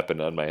put a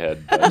weapon on my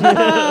head. But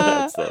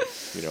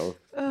that's,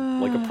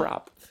 like a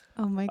prop.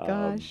 Oh my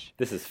gosh.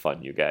 This is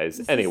fun, you guys.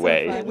 This is so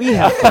anyway, fun. We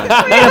have fun. We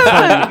have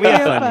fun. We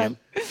have fun.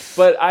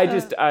 but I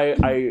just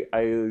I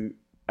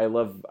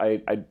love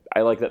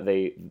I like that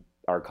they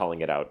are calling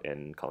it out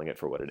and calling it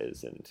for what it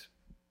is and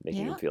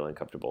making him feel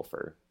uncomfortable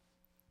for.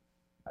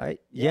 I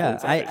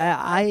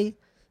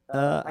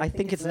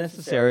think it's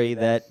necessary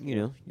that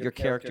your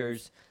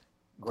characters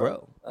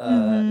grow.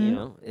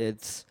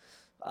 It's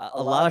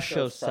a lot of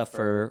shows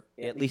suffer,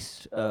 at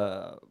least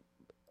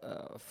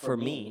for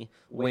me,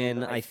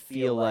 when I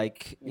feel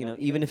like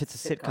even if it's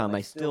a sitcom,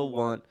 I still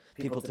want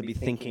people to be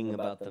thinking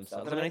about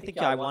themselves. I mean, I think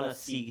I want to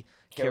see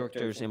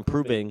characters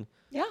improving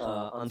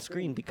on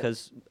screen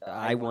because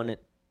I want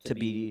it to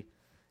be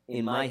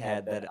in my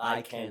head that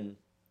I can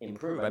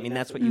improve. I mean,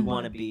 that's what you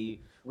want to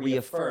be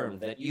reaffirmed,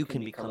 that you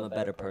can become a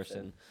better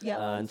person.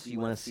 And so you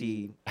want to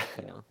see,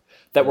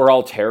 that we're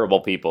all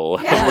terrible people.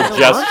 We're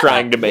just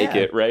trying to make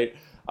it, right?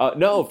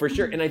 No, for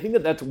sure. And I think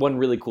that that's one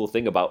really cool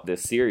thing about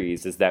this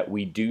series is that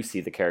we do see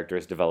the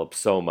characters develop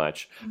so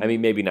much. I mean,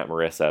 maybe not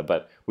Marissa,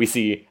 but we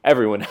see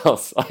everyone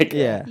else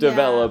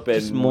develop and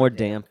just more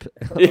damp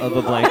of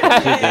a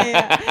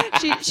blanket.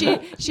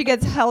 She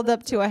gets held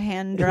up to a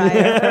hand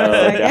dryer for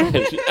a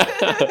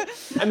second.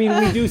 I mean,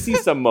 we do see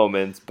some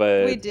moments,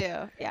 but We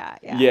do. Yeah.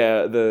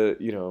 Yeah,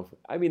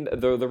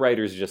 the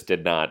writers just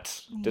did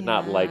not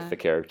like the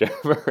character of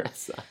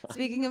Marissa.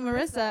 Speaking of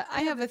Marissa,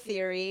 I have a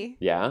theory.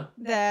 Yeah?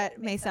 That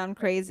may sound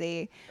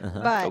crazy,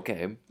 but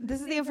Okay.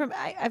 this is the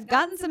I've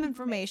gotten some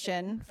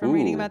information from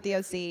reading about the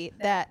OC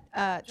that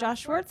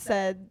Josh Schwartz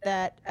said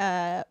that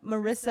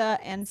Marissa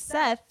and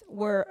Seth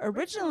were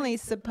originally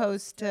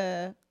supposed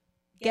to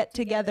get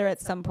together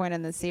at some point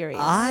in the series.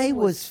 I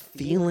was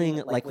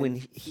feeling like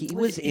when he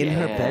was in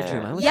her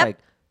bedroom, I was Yep. like,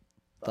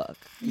 fuck.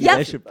 Yep.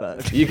 I should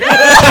fuck.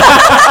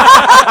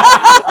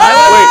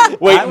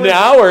 Wait,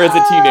 now or as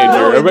a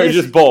teenager? Or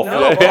just both?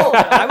 No, both.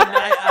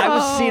 I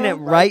was seeing it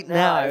right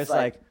now. I was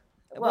like,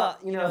 well,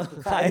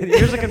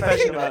 here's a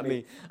confession about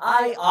me.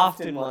 I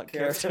often want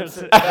characters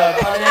on anything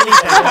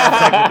to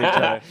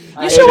have sex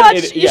with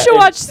each other. You should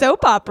watch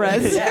soap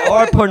operas.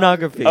 Or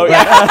pornography. Oh,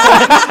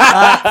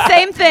 yeah.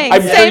 Same thing.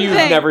 I'm same sure you've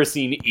thing. never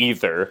seen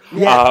either.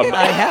 Yeah,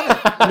 I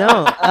haven't.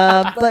 No,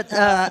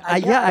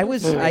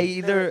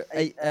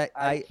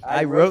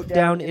 I wrote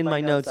down in my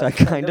notes I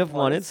kind of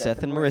wanted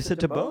Seth and Marissa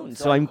to bone.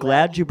 So I'm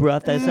glad you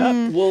brought this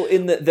up. Well,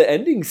 in the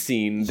ending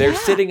scene, they're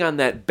sitting on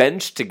that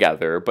bench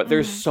together, but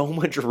there's so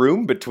much room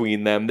room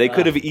between them. They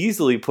could have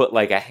easily put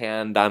like a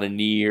hand on a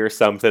knee or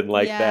something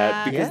like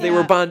that because they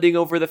were bonding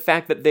over the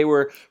fact that they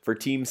were for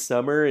Team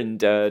Summer and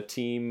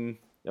Team.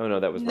 Oh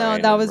no, that was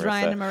Ryan. That and was Marissa.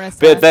 Ryan and Marissa.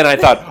 But then I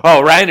thought,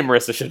 oh, Ryan and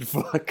Marissa should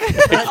fuck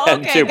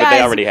again too, but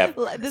they already have.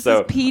 This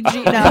so, is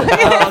PG. No.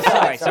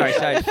 Oh, sorry.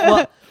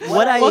 Well,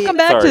 Welcome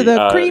back to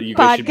the Creep you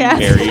guys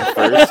podcast. should be married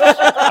first.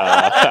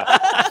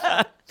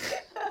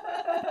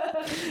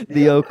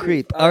 The O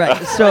Creep. All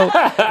right, so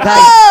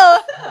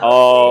guys.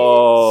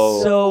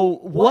 Oh. So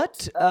what?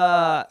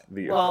 The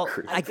Well,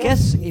 Creep. I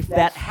guess if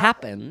that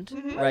happened,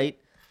 right,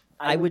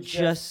 I would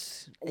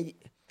just.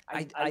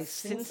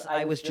 Since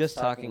I was just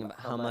talking about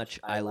how much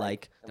I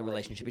like the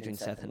relationship between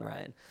Seth and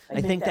Ryan,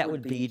 I think that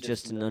would be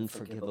just an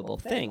unforgivable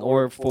thing.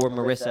 Or for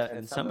Marissa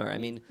and Summer. I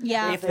mean,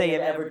 if they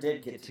ever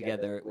did get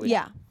together,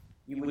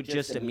 you would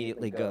just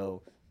immediately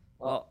go,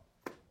 well,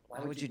 why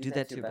would you do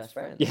that to your best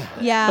friend?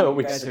 Yeah.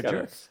 We guys are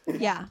jerks.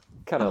 Yeah.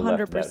 kind of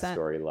left that 100%.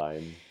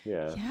 storyline.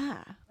 Yeah.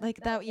 Yeah, like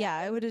that.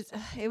 Yeah, it would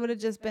have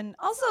just been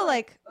also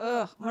like,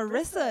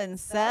 Marissa and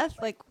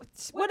Seth. Like,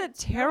 what a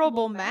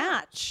terrible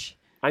match.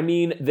 I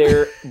mean,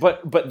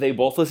 but they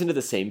both listen to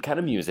the same kind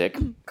of music.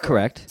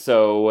 Correct.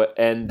 So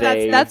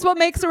That's what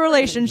makes a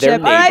relationship. they're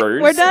All right,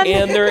 neighbors, we're done.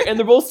 and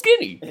they're both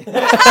skinny.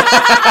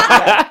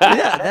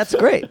 Yeah, that's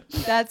great.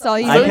 That's all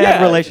you I've need.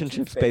 had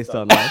relationships based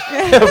on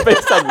that.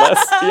 Based on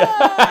less.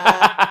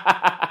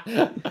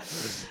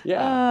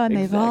 Yeah. And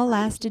they've all exactly.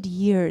 lasted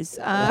years.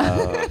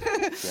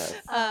 Yes.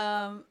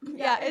 Yeah,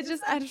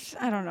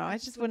 I don't know.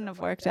 It just wouldn't have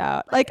worked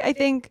out. Like, I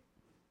think,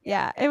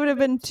 yeah, it would have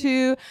been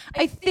too.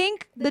 I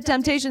think the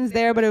temptation's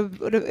there, but it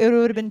would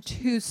have been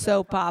too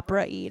soap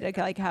opera-y to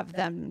like have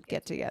them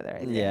get together. I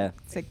think. Yeah.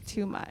 It's like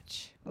too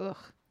much. Ugh.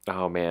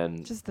 Oh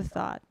man. Just the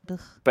thought. Ugh.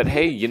 But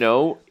hey,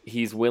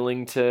 he's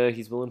willing to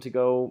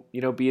go,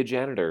 be a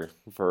janitor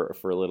for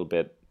a little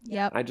bit.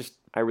 Yep.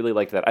 I really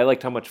liked that. I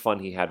liked how much fun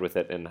he had with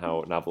it and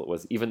how novel it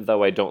was, even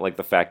though I don't like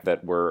the fact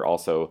that we're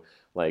also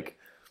like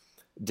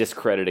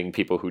discrediting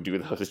people who do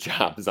those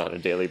jobs on a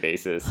daily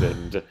basis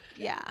and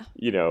Yeah.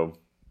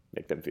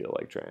 make them feel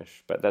like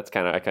trash. But I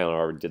kind of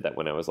already did that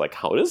when I was like,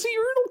 how does a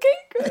urinal cake?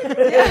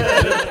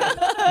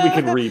 We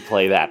can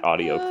replay that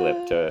audio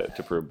clip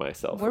to prove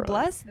myself We're wrong.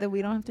 blessed that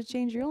we don't have to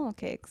change urinal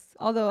cakes.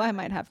 Although I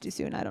might have to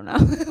soon. I don't know.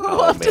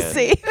 We'll Oh, have to man.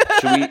 see.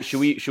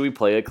 Should we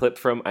play a clip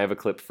from? I have a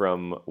clip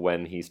from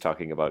when he's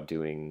talking about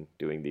doing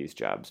these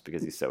jobs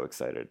because he's so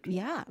excited.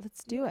 Yeah,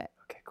 let's do it.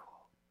 Okay, cool.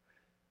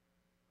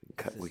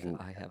 We can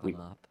cut. I have a We,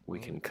 mop. we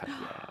can cut.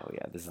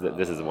 Yeah. This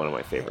is one of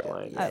my favorite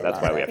lines. I That's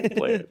love why we have to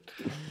play it.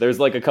 There's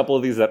like a couple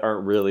of these that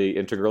aren't really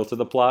integral to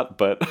the plot,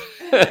 but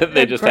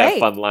they just have great.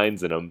 fun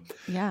lines in them.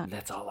 Yeah. And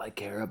that's all I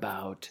care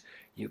about.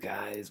 You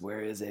guys, where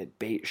is it?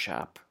 Bait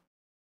shop.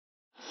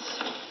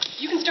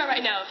 You can start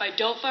right now. If I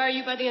don't fire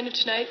you by the end of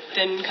tonight,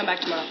 then come back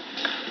tomorrow.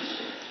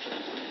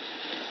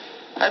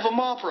 I have a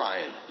mop,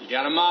 Ryan. You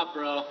got a mop,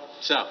 bro.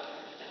 What's up?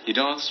 You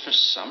doing this for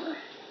Summer?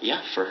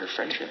 Yeah, for her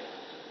friendship.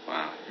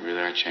 Wow, you really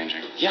are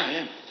changing. Yeah, I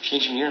am.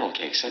 Changing urinal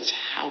cakes. That's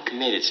how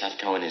committed Seth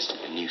Cohen is to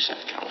the new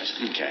Seth Cohen.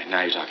 Okay,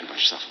 now you're talking about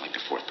yourself in like the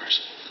fourth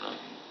person.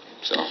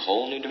 So a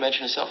whole new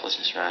dimension of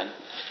selflessness, Ryan.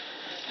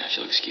 Now, if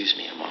you'll excuse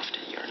me, I'm off to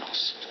the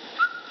urinals.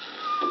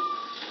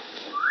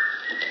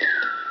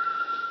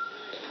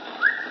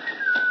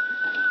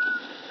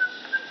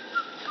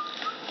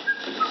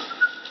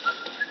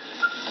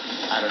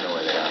 I don't know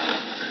where they are.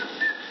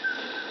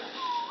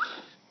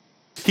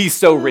 He's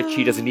so rich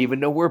he doesn't even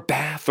know where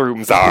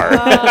bathrooms are.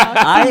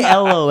 I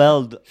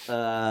LOL'd.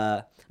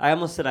 I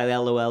almost said I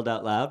LOL'd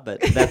out loud, but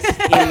that's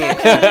in the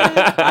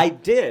excitement. I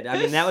did. I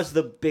mean, that was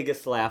the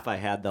biggest laugh I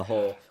had the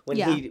whole when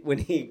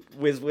he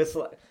was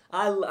whistling.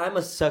 I'm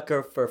a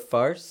sucker for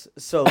farce,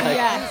 so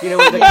like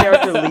when the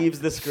character leaves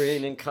the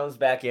screen and comes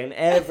back in,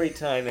 every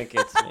time it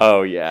gets me.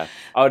 Oh yeah.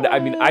 Oh, I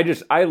mean,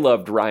 I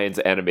loved Ryan's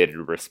animated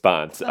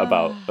response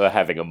about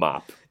having a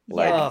mop.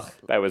 Like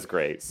that was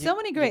great. So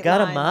many great You got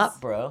lines. a mop,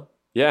 bro.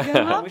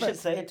 Yeah. We should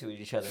say it to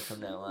each other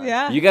from now on.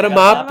 Yeah. You got a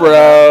mop,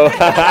 bro.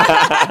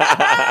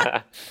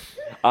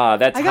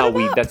 That's I got how a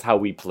we mop. that's how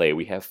we play.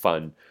 We have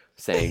fun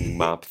saying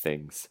mop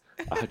things.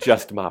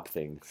 Just mop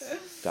things.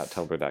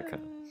 .tumblr.com.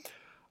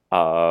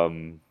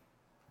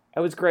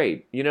 That was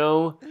great. It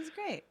was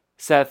great.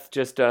 Seth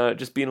just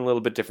being a little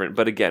bit different,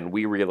 but again,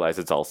 we realize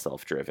it's all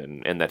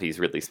self-driven and that he's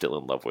really still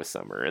in love with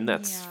Summer, and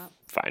that's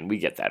fine. We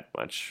get that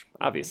much,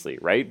 obviously,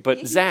 right? But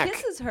He Zach,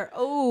 kisses her.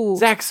 Oh,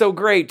 Zach's so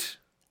great.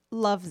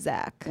 love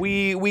Zach.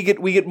 We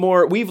get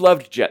more. We've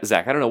loved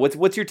Zach. I don't know.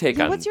 What's your take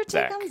on What's your take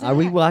Zach? on Zach? Are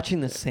we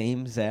watching the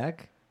same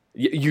Zach?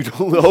 You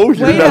don't know?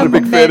 You're Wait not a a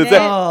big fan of minute.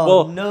 Zach? Oh,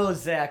 Well, no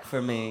Zach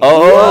for me.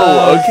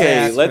 oh, No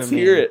okay. Zach Let's for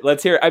hear me. it.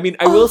 Let's hear it. I mean,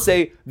 I will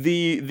say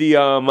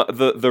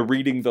the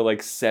reading the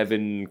like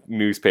 7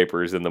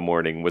 newspapers in the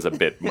morning was a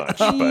bit much,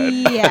 but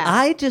Yeah.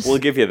 I just we'll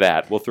give you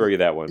that. We'll throw you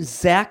that one.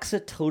 Zach's a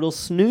total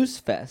snooze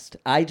fest.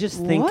 I just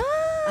think What?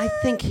 I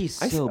think he's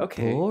so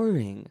okay.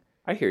 boring.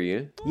 I hear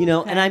you. You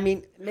know, and I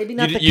mean, maybe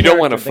not You- the you don't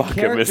wanna character. The fuck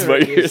him is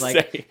character what you're is,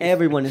 like, saying.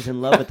 everyone is in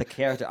love with the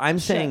character. I'm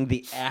saying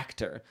the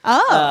actor.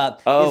 Oh.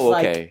 Oh, is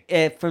okay.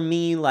 Like, for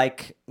me,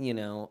 like, you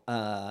know,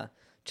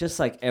 just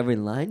like every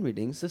line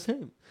reading's the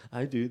same.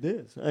 I do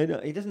this. I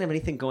know. He doesn't have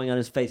anything going on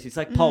his face. He's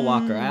like Paul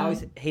Walker. I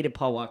always hated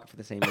Paul Walker for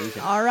the same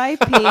reason.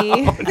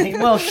 R.I.P.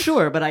 Well,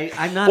 sure, but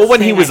I'm not. Well, when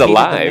he saying was I hated the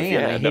alive, man.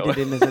 yeah, I no. hated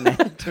him as an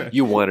actor.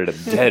 You wanted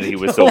him dead. He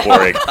was so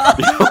boring.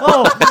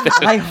 Oh,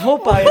 I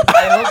hope I'm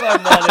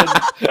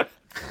not in.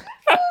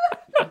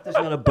 There's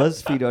not a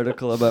BuzzFeed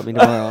article about me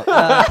tomorrow.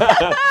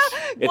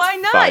 Why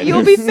not? fine.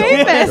 You'll be So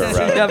famous.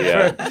 around,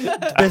 yeah.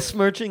 For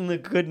besmirching the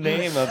good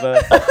name of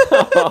a.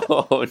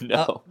 Oh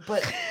no.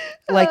 But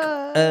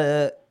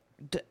like,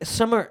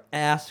 Summer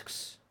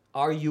asks,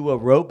 "Are you a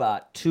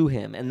robot?" to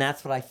him, and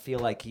that's what I feel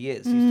like he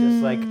is. He's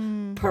just like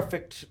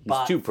perfect.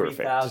 Bot too perfect.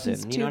 3000.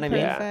 He's You too know what I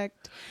mean?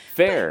 perfect.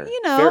 Fair.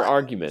 You know, fair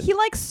argument. He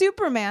likes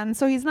Superman,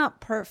 so he's not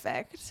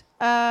perfect.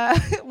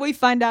 We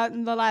find out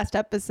in the last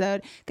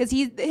episode because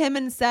him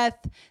and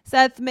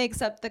Seth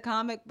makes up the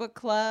comic book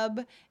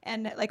club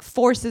and like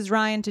forces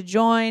Ryan to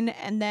join,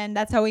 and then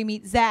that's how we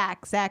meet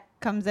Zach. Zach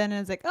comes in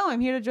and is like, "Oh,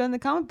 I'm here to join the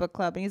comic book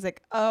club," and he's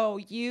like, "Oh,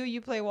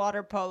 you play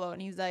water polo,"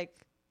 and he's like,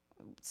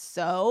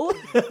 "So?"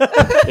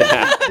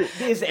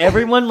 Is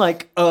everyone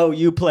like, "Oh,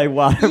 you play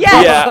water"?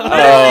 Yes, Yeah.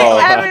 literally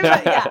Oh.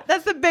 everybody. Yeah,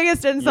 that's the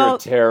biggest You're a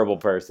insult. terrible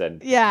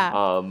person.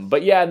 Yeah.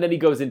 But yeah, and then he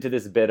goes into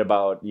this bit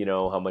about, you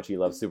know, how much he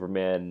loves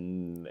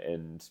Superman,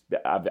 and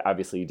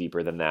obviously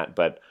deeper than that.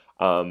 But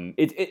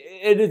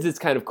it is this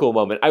kind of cool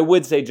moment. I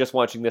would say just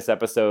watching this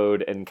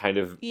episode and kind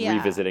of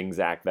revisiting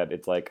Zach, that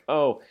it's like,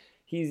 oh,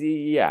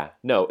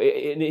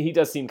 he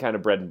does seem kind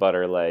of bread and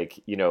butter, like,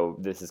 you know,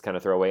 this is kind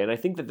of throwaway. And I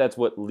think that's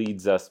what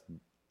leads us,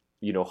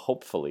 you know,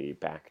 hopefully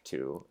back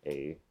to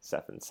a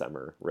Seth and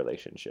Summer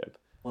relationship.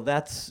 Well,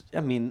 that's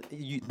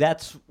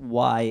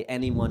why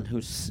anyone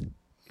who's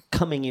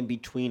coming in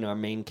between our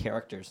main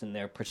characters and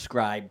their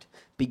prescribed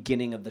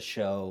beginning of the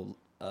show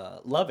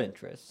love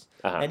interests,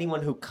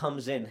 anyone who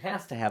comes in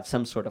has to have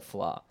some sort of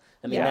flaw.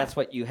 I mean, that's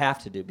what you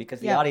have to do,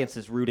 because the audience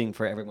is rooting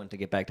for everyone to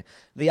get back to.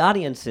 The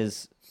audience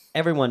is,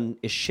 everyone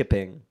is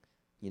shipping,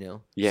 you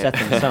know,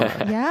 Seth and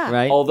Summer. Yeah.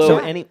 Right? Although,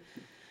 so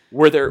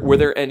were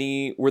there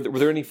any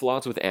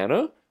flaws with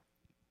Anna?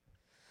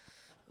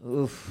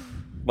 Oof.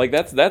 Like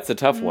that's a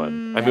tough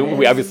one. I mean,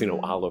 we obviously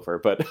know Oliver,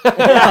 but Oh,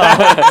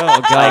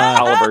 God. like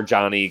Oliver,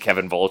 Johnny,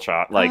 Kevin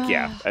Volchot, like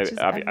just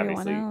everyone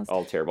obviously else.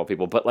 all terrible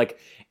people. But like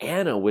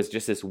Anna was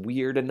just this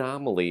weird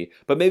anomaly.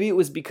 But maybe it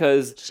was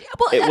because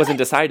it wasn't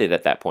decided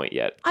at that point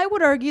yet. I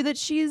would argue that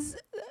she's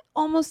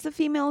almost the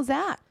female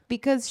Zach,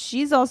 because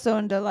she's also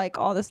into like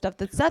all the stuff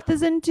that Seth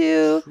is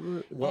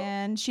into,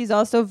 and she's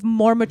also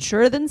more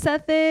mature than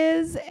Seth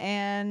is,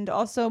 and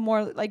also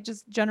more like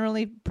just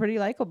generally pretty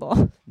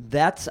likable.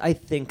 That's, I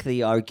think,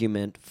 the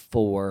argument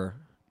for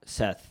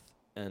Seth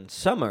and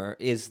Summer,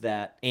 is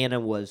that Anna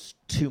was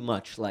too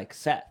much like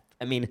Seth.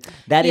 I mean,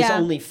 that is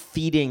only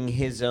feeding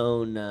his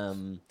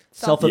own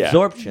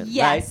self-absorption,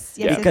 Yes,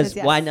 right? yes, Because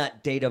yes. why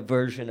not date a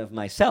version of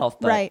myself?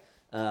 But, Right.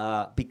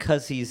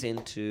 Because he's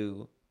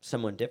into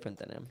someone different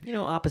than him. You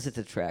know, opposites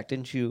attract.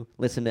 Didn't you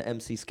listen to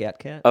MC Scat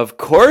Cat? Of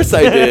course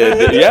I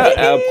did.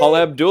 Yeah, Paul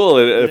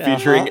Abdul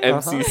featuring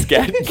MC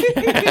Scat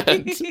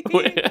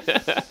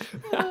Cat.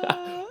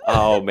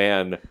 Oh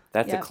man,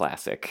 that's a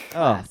classic.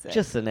 Oh,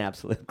 just an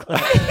absolute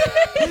classic.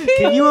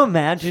 Can you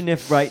imagine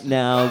if right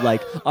now,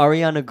 like,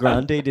 Ariana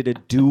Grande did a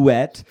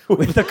duet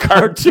with a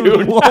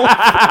cartoon wolf?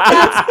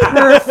 That's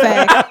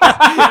perfect.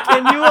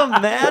 Can you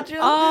imagine?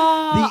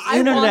 Oh, The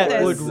internet I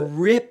want would this.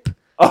 rip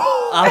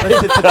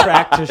opposites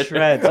attract to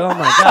shreds. Oh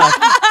my gosh.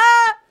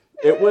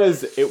 It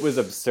was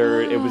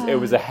absurd. It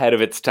was ahead of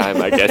its time,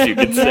 I guess you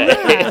could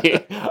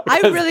say. I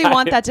really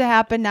want that to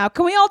happen now.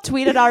 Can we all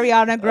tweet at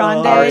Ariana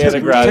Grande?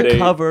 Ariana Grande. To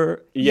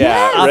cover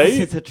Yeah, right?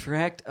 opposites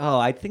attract. Oh,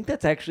 I think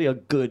that's actually a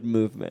good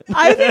movement.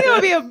 I think it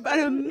would be an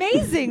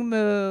amazing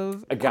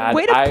move. God,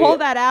 Way to pull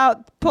that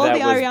out. Pull that the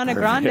was Ariana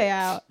Grande perfect.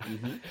 out.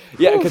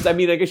 Yeah, because I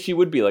mean, I guess she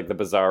would be like the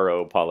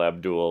bizarro Paul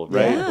Abdul,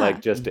 right? Yeah.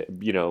 Like just,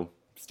 you know,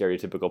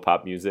 stereotypical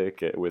pop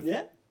music with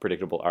Yeah.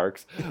 predictable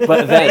arcs.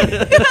 But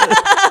then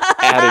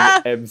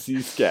adding MC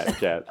Scat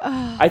Cat.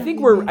 I think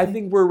we're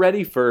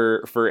ready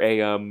for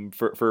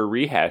a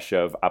rehash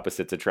of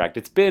Opposites Attract.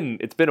 It's been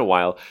a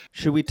while.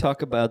 Should we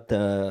talk about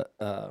the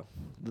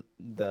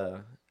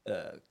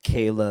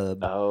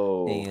Caleb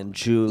and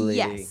Julie?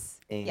 Yes.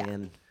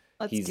 And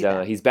Let's He's do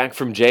that. he's back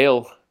from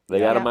jail. They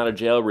got him Yeah. out of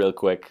jail real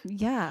quick.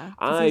 Yeah,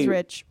 'cause he's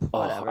rich.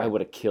 I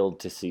would have killed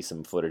to see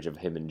some footage of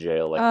him in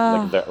jail,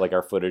 Oh. like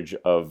our footage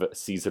of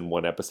season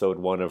 1, episode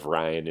 1 of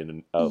Ryan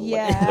in a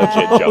Yeah.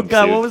 legit Oh, jumpsuit.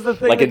 God, what was the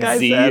thing like the in guy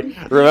Z?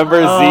 said?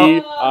 Remember Z?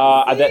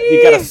 That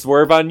you got a Z.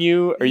 swerve on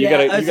you, or you Yeah, got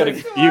I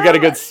a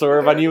good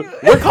swerve on you.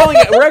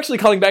 We're actually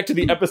calling back to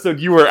the episode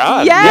you were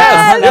on.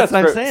 Yes! That's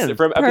what I'm saying.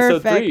 From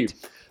episode 3.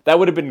 Perfect. That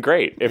would have been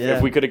great if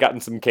Yeah. we could have gotten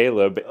some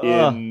Caleb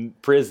in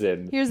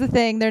prison. Here's the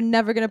thing: they're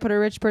never going to put a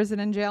rich person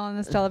in jail on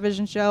this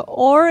television show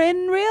or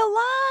in real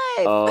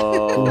life.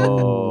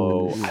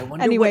 Oh,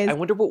 Anyways. I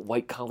wonder what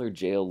white collar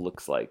jail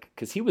looks like,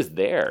 because he was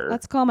there.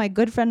 Let's call my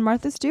good friend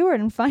Martha Stewart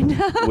and find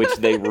out. Which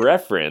they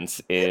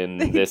reference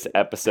in this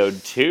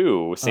episode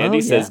too.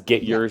 Sandy says,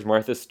 "Get your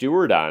Martha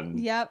Stewart on."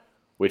 Yep.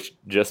 Which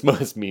just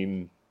must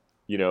mean,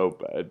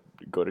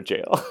 go to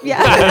jail.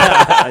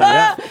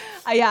 Yeah.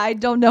 I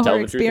don't know Tell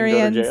her the truth and go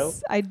to jail?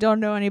 experience. I don't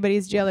know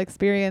anybody's jail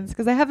experience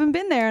because I haven't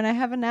been there and I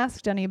haven't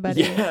asked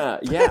anybody. Yeah,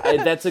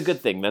 that's a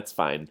good thing. That's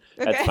fine.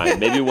 That's Okay. fine.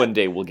 Maybe one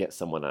day we'll get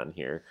someone on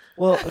here.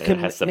 Well,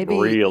 and has some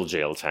real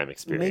jail time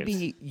experience.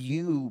 Maybe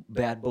you,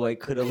 bad boy,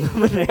 could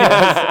illuminate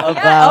us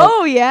about.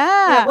 Oh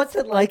yeah. What's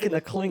it like in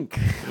a clink?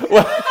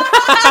 Can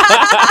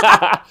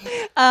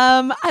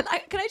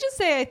I just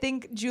say I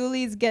think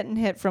Julie's getting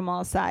hit from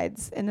all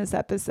sides in this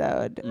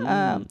episode.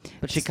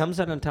 But she comes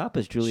out on top,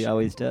 as Julie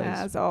always does.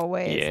 As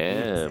always.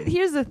 Yeah.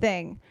 Here's the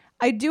thing.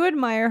 I do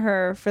admire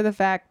her for the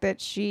fact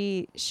that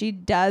she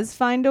does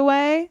find a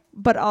way,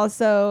 but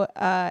also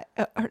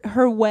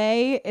her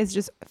way is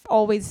just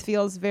always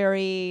feels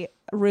very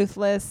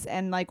ruthless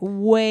and like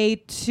way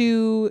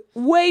too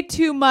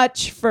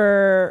much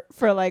for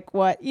like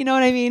what, you know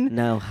what I mean?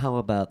 Now, how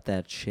about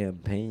that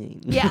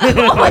champagne? Yeah.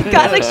 Oh my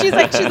god, like she's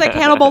like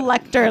Hannibal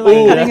Lecter,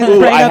 like cutting his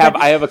brain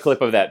open. I have a clip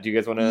of that. Do you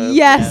guys want to?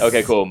 Yes.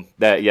 Okay, cool.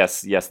 That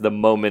yes. The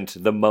moment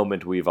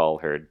we've all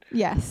heard.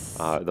 Yes.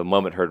 The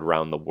moment heard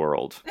around the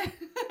world.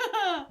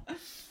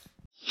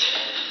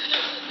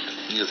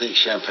 You think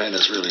champagne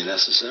is really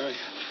necessary?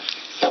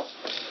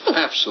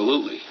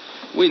 Absolutely.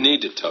 We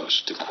need to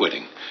toast to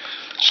quitting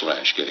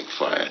 / getting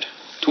fired.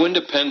 To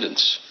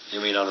independence. You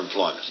mean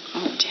unemployment?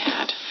 Oh,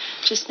 Dad.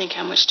 Just think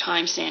how much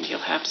time Sandy will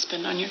have to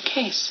spend on your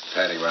case.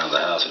 Padding around the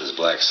house in his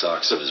black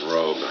socks and his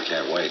robe. I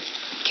can't wait.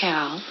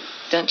 Cal,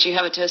 don't you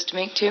have a toast to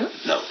make, too?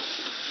 No.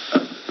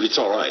 It's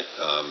all right.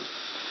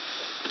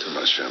 Too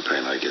much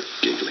champagne, I get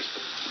giggly.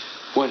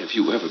 When have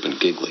you ever been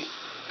giggly?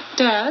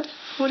 Dad,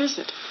 what is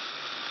it?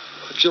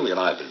 Julie and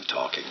I have been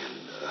talking,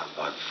 and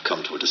I've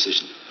come to a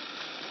decision.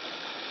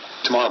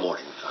 Tomorrow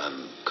morning,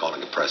 I'm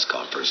calling a press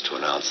conference to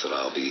announce that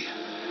I'll be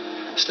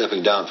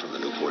stepping down from the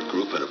Newport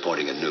Group and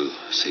appointing a new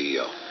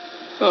CEO.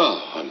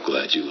 Oh, I'm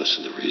glad you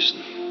listened to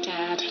reason.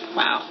 Dad,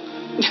 wow.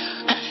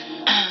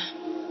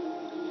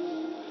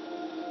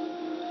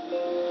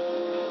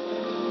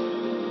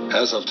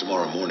 As of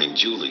tomorrow morning,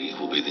 Julie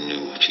will be the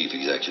new chief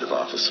executive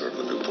officer of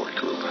the Newport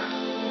Group.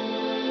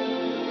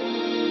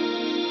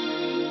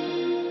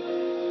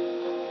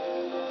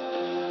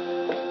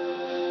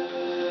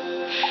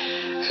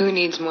 Who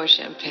needs more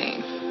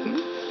champagne?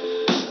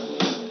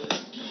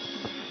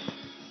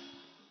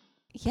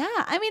 Yeah,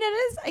 I mean, it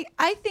is.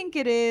 I think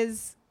it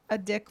is a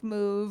dick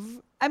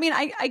move. I mean,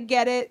 I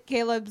get it.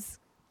 Caleb's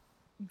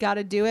got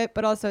to do it,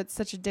 but also it's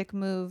such a dick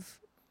move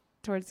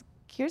towards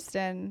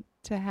Kirsten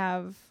to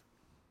have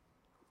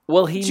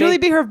Julie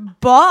be her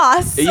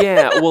boss.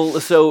 Yeah,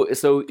 well, so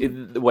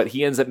what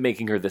he ends up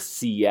making her the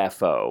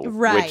CFO,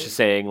 right? Which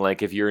saying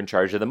like if you're in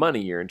charge of the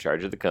money, you're in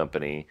charge of the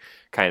company,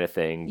 kind of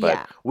thing. But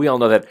Yeah. we all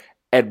know that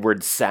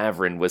Edward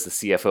Savrin was the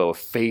CFO of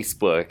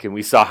Facebook, and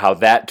we saw how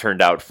that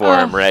turned out for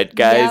him, right,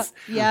 guys?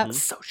 Yep.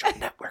 Social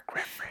network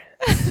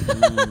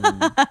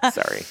reference.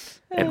 Sorry.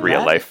 In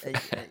real life.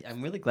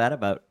 I'm really glad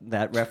about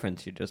that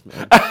reference you just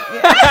made.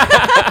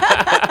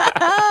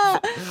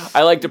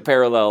 I like to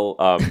parallel,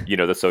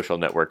 the social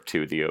network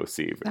to the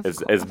OC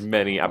as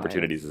many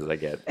opportunities as I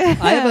get.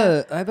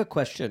 I have a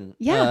question.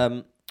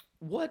 Yeah.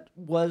 What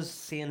was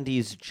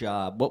Sandy's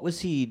job? What was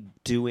he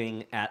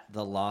doing at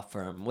the law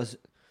firm? Was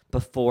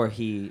before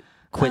he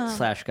quit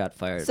 / got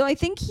fired? So I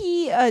think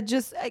he I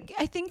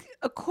think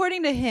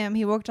according to him,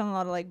 he worked on a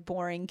lot of like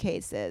boring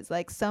cases.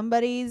 Like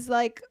somebody's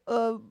like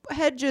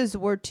hedges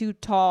were too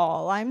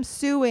tall. I'm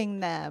suing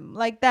them.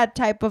 Like that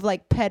type of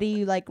like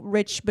petty like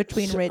rich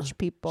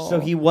people. So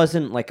he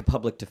wasn't like a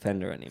public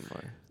defender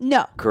anymore.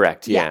 No.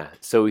 Correct. Yeah.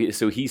 So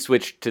he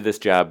switched to this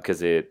job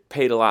because it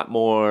paid a lot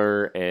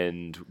more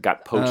and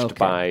got poached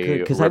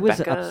by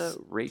Rebecca,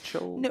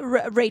 Rachel. No,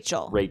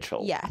 Rachel.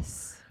 Rachel.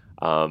 Yes.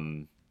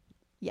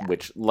 Yeah.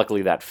 Which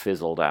luckily that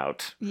fizzled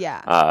out.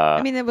 Yeah.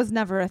 I mean, it was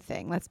never a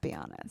thing. Let's be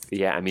honest.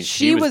 Yeah. I mean,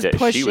 she was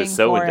pushing she was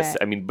so for into. it.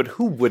 I mean, but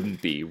who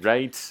wouldn't be,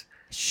 right?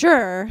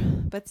 Sure,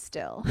 but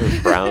still. Those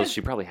brows. She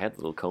probably had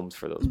little combs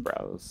for those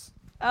brows.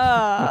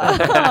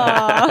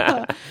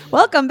 Oh.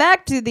 Welcome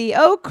back to the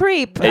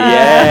Creep.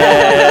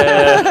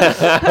 Yeah.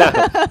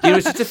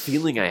 It's just a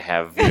feeling I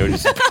have,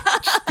 just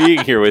being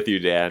here with you,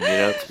 Dan,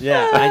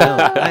 Yeah, I know.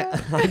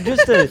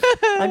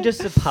 I'm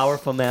just a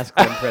powerful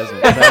masculine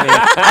presence. I mean,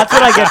 that's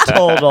what I get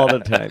told all the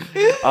time.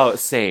 Oh,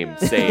 same.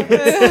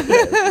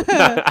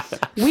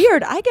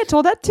 Weird. I get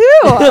told that too.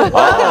 Oh,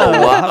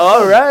 wow.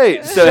 All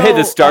right. So, hey,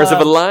 the stars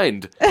have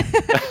aligned.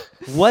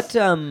 What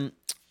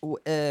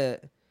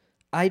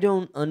I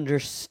don't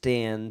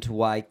understand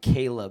why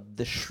Caleb,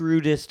 the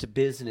shrewdest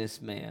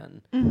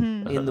businessman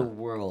in the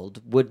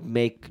world, would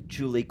make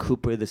Julie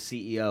Cooper the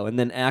CEO and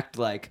then act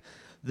like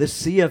the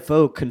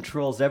CFO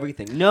controls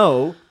everything.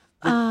 No,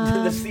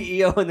 The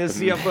CEO and the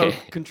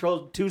CFO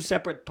control two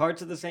separate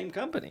parts of the same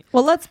company.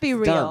 Well, let's be It's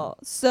real. dumb.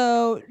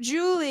 So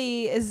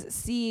Julie is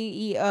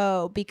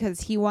CEO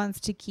because he wants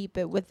to keep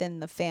it within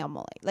the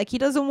family. Like he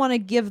doesn't want to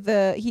give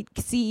the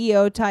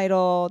CEO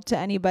title to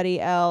anybody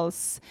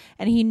else,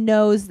 and he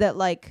knows that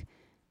like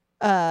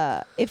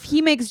if he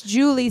makes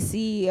Julie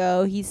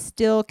CEO, he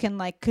still can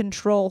like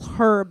control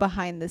her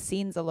behind the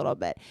scenes a little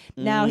bit.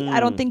 Now, I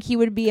don't think he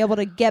would be able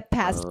to get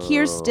past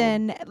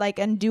Kirsten like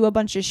and do a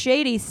bunch of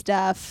shady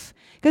stuff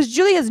because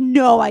Julie has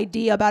no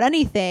idea about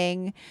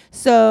anything.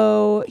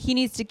 So he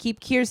needs to keep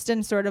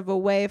Kirsten sort of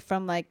away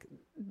from like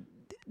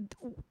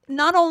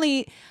not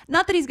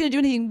that he's going to do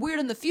anything weird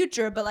in the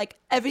future, but like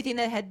everything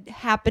that had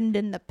happened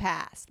in the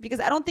past, because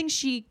I don't think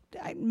she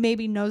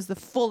maybe knows the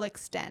full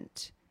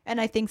extent. And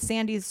I think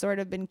Sandy's sort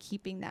of been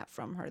keeping that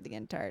from her the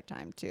entire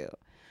time, too.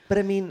 But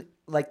I mean,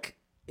 like,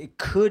 it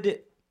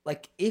could,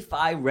 like, if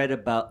I read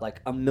about,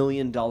 like, $1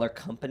 million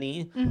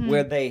company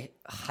where they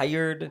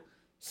hired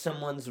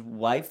someone's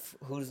wife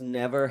who's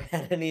never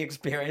had any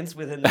experience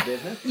within the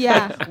business,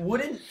 Yeah.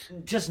 wouldn't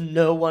just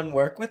no one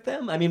work with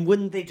them? I mean,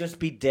 wouldn't they just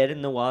be dead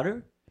in the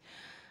water?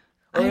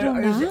 I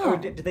don't know. Or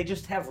do they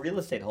just have real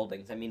estate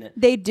holdings? I mean,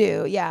 They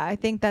do, yeah. I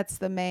think that's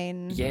the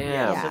main.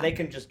 Yeah. so they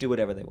can just do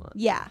whatever they want.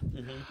 Yeah,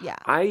 yeah.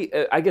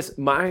 I guess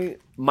my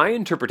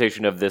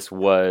interpretation of this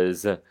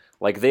was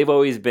like they've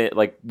always been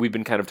like we've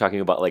been kind of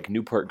talking about like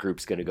Newport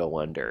Group's going to go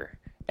under.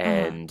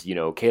 And, you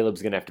know,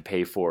 Caleb's going to have to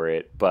pay for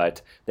it.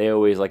 But they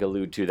always like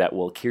allude to that,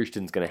 well,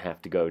 Kirsten's going to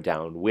have to go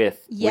down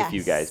with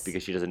you guys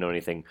because she doesn't know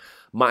anything.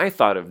 My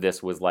thought of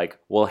this was like,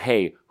 well,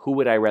 hey, who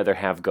would I rather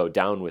have go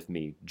down with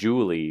me,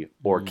 Julie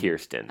or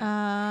Kirsten?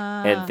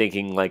 And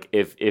thinking like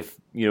if,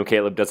 you know,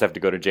 Caleb does have to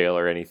go to jail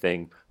or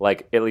anything,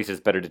 like at least it's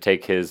better to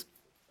take his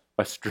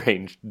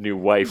estranged new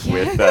wife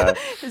with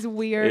his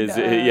weird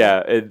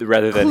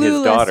rather than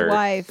his daughter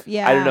wife.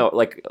 Yeah, I don't know,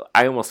 like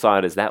I almost saw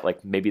it as that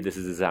like maybe this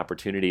is his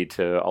opportunity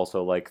to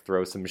also like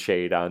throw some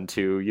shade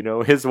onto, you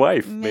know, his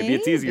wife. Maybe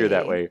it's easier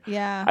that way.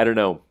 Yeah, I don't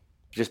know,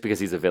 just because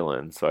he's a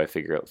villain, so I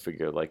figure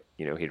like,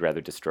 you know, he'd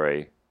rather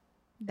destroy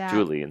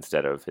Julie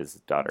instead of his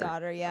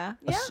daughter. Yeah.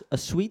 A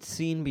sweet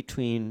scene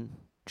between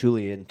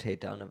Julie and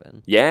Tate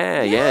Donovan.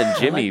 And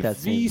Jimmy, I like that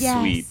scene.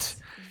 sweet.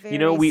 Very You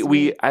know,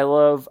 sweet. I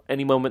love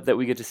any moment that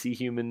we get to see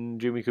human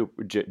Julie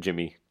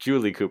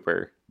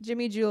Cooper.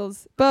 Jimmy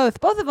Jules, both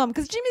of them,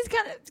 because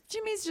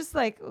Jimmy's just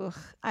like, ugh,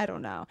 I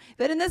don't know.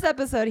 But in this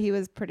episode, he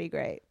was pretty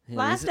great.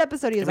 Last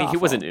episode, he was he awful.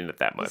 wasn't in it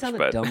that much, He's on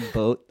but a dumb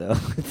boat, though.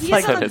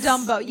 He's on a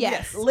dumb boat,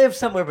 yes. Live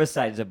somewhere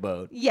besides a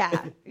boat.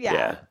 Yeah.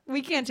 Yeah.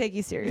 We can't take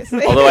you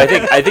seriously. although I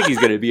think he's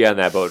going to be on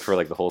that boat for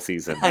like the whole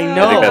season. I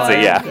know. I think that's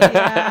it.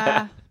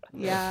 Yeah.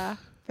 Yeah.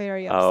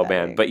 Very upsetting. Oh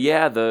man, but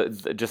yeah,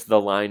 the just the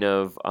line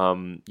of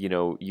you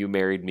know, you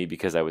married me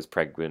because I was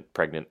pregnant.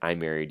 I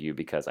married you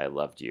because I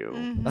loved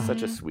you. That's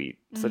such a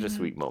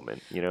sweet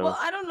moment. You know. Well,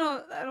 I don't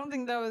know. I don't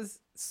think that was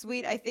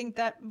sweet. I think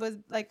that was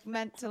like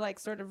meant to like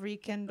sort of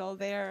rekindle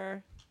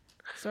their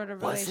sort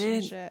of Was it?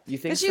 relationship. You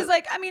think Because she's so?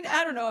 like, I mean,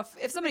 I don't know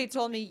if somebody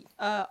told me,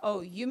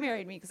 oh, you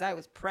married me because I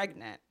was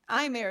pregnant.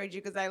 I married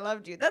you because I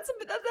loved you. That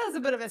has a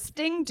bit of a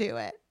sting to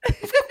it.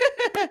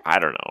 I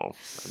don't know.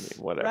 I mean,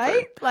 whatever.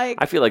 Right? Like,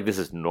 I feel like this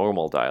is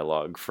normal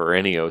dialogue for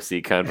any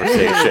OC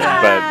conversation,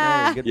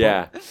 but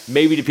yeah,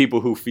 maybe to people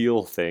who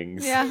feel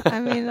things. yeah, I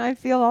mean, I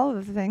feel all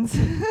of the things.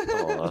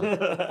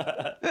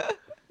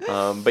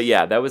 But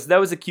yeah, that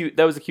was a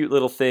cute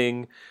little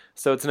thing.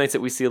 So it's nice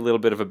that we see a little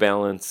bit of a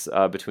balance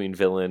between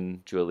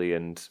villain Julie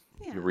and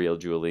real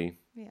Julie.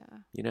 Yeah.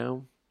 You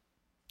know,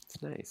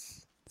 it's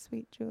nice.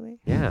 Sweet Julie.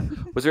 Yeah.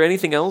 Was there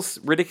anything else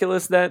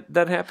ridiculous that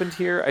happened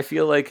here? I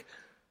feel like.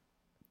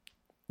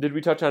 Did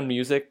we touch on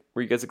music?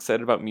 Were you guys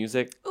excited about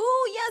music?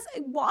 Oh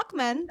yes,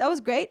 Walkman. That was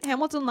great.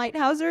 Hamilton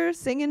Lighthouser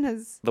singing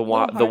his The little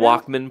heart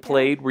out. Walkman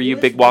played. Were you a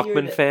was big Walkman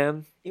weird.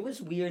 fan? It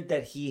was weird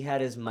that he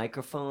had his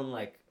microphone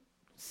like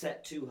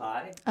set too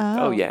high.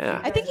 Oh yeah.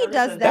 I think he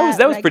does that.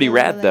 That was pretty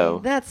rad regularly. though.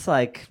 That's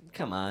like,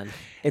 come on.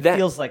 It That-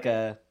 feels like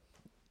a.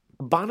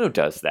 Bono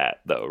does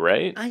that though,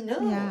 right? I know,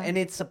 Yeah. and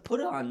it's a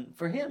put on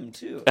for him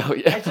too. Oh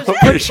yeah, I just- I'm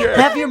pretty sure.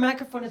 Have your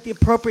microphone at the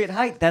appropriate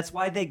height. That's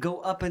why they go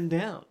up and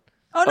down.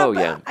 Oh no! Oh, but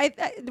yeah. I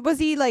was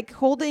he like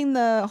holding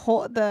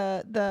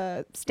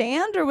the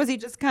stand, or was he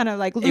just kind of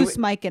like loose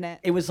micing it?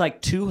 It was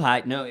like too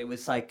high. No, it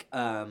was like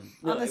no,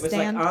 the it was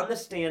stand? like on the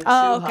stand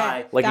Oh, too okay.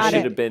 high. Like Got it should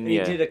it. have been. And he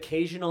Yeah. did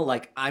occasional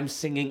like I'm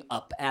singing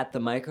up at the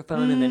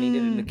microphone, and then he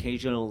did an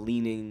occasional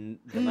leaning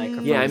the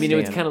microphone. Yeah, I mean, it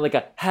was stand. kind of like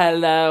a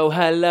hello,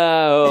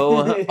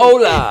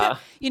 hola.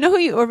 You know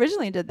who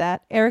originally did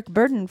that? Eric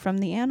Burden from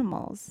The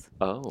Animals.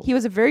 Oh. He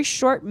was a very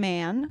short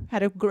man,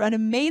 had an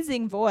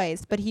amazing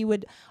voice, but he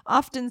would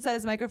often set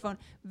his microphone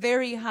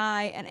very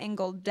high and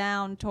angled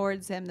down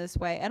towards him this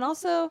way. And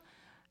also,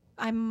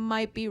 I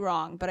might be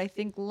wrong, but I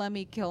think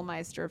Lemmy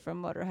Kilmister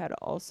from Motorhead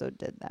also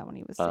did that when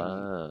he was singing.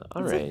 all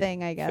It's right. a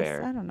thing, I guess.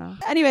 Fair. I don't know.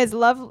 Anyways,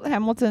 love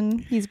Hamilton.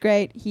 He's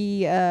great.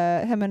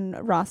 Him and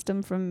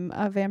Rostam from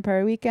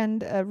Vampire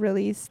Weekend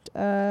released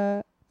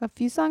a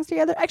few songs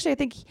together. Actually, I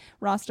think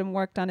Rostam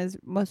worked on his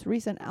most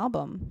recent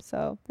album.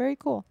 So very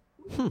cool.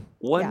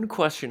 One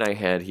question I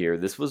had here.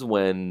 This was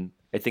when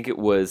I think it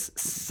was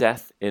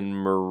Seth and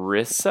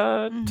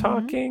Marissa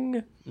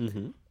talking,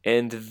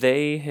 and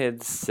they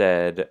had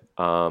said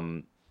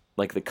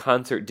like the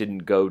concert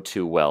didn't go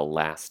too well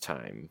last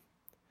time.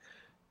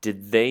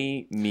 Did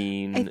they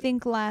mean? I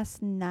think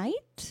last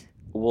night.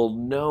 Well,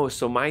 no.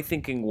 So my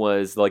thinking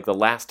was like the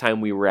last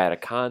time we were at a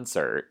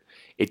concert,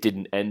 it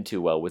didn't end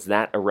too well. Was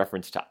that a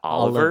reference to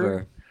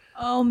Oliver?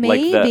 Oh,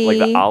 maybe. Like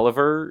the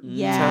Oliver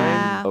Yeah.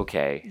 time?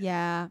 Okay.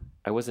 Yeah.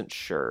 I wasn't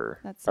sure.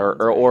 That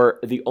sounds Or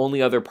the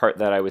only other part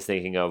that I was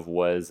thinking of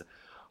was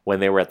when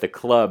they were at the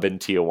club in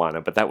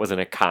Tijuana, but that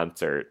wasn't a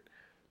concert.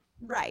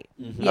 Right.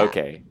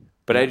 Okay.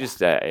 But I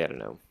just, I don't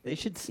know. They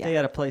should stay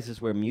out of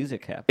places where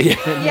music happens.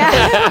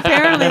 Yeah,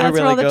 apparently that's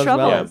where all the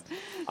trouble is.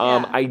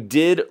 I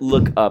did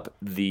look up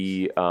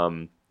the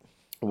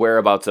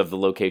whereabouts of the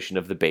location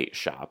of the bait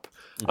shop.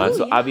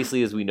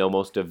 Obviously, as we know,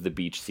 most of the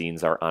beach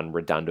scenes are on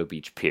Redondo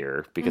Beach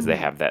Pier because they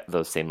have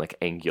those same like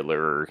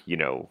angular,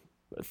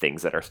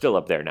 things that are still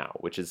up there now,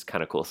 which is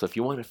kind of cool. So if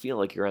you want to feel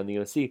like you're on the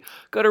OC,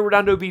 go to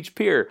Redondo Beach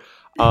Pier.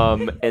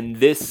 And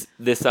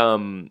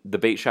the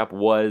bait shop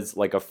was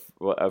like a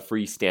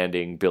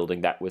freestanding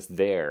building that was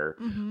there,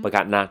 but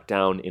got knocked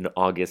down in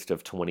August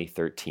of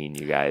 2013,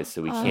 you guys.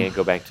 So we can't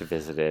go back to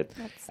visit it.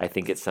 I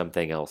think it's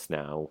something else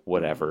now.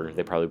 Whatever.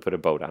 They probably put a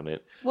boat on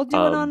it. We'll do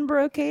it on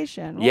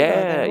BRO.cation.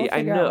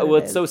 I know.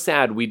 Well, it's so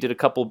sad. We did a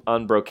couple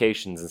on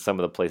BRO.cations, and some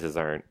of the places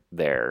aren't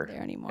there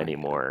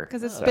anymore.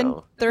 Because it's been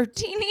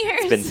 13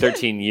 years. It's been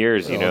 13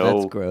 years,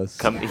 That's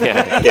gross.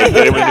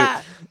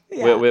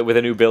 With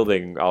a new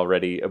building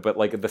already. But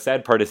like the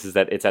sad part is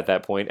that it's at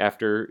that point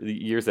after the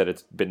years that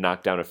it's been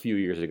knocked down a few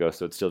years ago,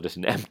 so it's still just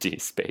an empty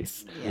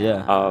space.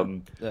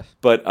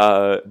 But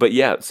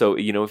yeah, so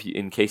if you,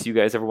 in case you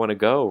guys ever want to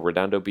go,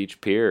 Redondo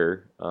Beach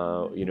Pier, we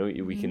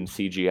can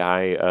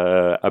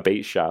CGI a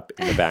bait shop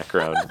in the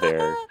background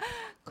there.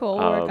 Cool,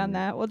 we'll work on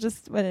that. We'll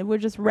just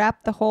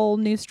wrap the whole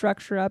new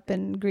structure up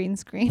in green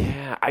screen.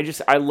 Yeah,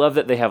 I love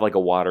that they have like a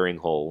watering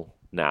hole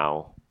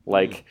now.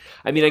 Like,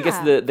 I mean, I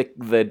guess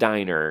the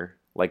diner,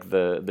 like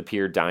the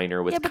pier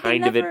diner was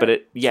kind of it,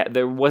 but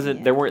there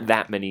weren't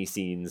that many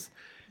scenes.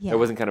 There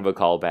wasn't kind of a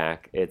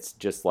callback. It's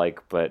just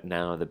like, but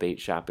now the bait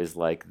shop is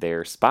like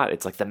their spot.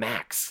 It's like the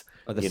Max.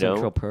 Or the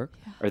Central Perk.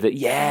 Or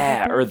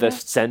the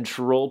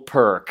Central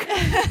Perk.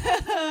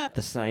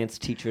 The science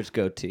teacher's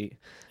goatee.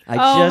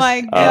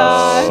 My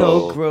God.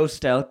 So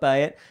grossed out by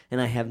it,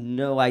 and I have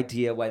no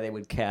idea why they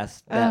would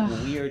cast that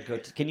weird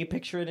goatee. Can you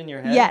picture it in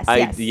your head? Yes.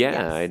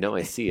 I know.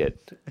 I see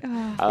it.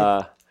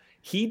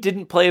 He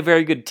didn't play a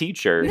very good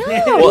teacher. No,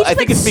 well, I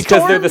think it's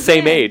because they're the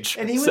same age.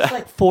 And he was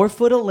like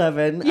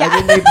 4'11". Yeah.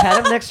 And they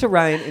had him next to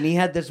Ryan, and he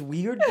had this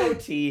weird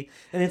goatee.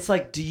 And it's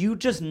like, do you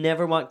just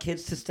never want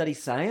kids to study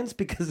science?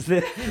 Because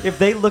if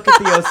they look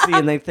at the OC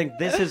and they think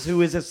this is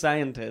who is a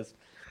scientist,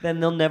 then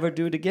they'll never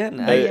do it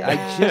again.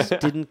 I just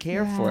didn't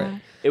care for it.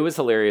 It was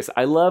hilarious.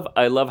 I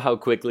love how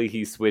quickly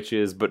he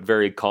switches, but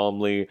very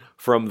calmly,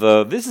 from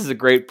this is a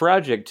great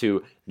project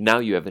to now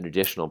you have an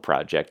additional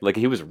project. Like,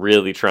 he was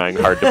really trying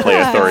hard to play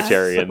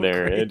authoritarian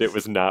there, and it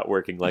was not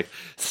working. Like,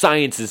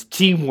 science is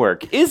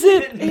teamwork. Is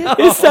it? No.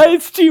 Is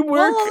science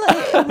teamwork?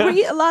 Well,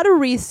 a lot of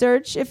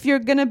research. If you're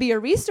going to be a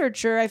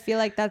researcher, I feel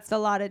like that's a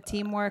lot of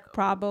teamwork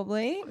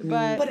probably.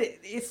 But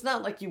it's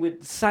not like you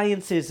would...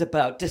 Science is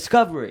about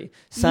discovery.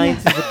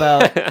 Science is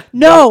about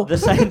the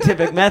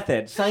scientific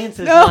method. Science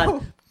is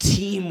not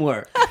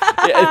teamwork.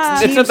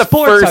 It's not the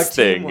first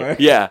thing.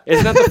 Yeah,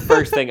 it's not the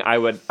first thing I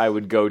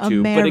would go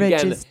to. But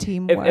again,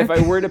 if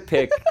I were to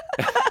pick,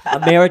 a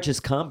marriage is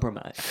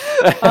compromise.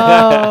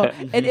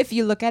 And if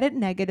you look at it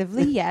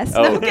negatively, yes.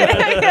 No, I'm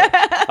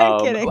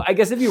kidding. I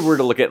guess if you were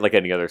to look at like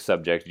any other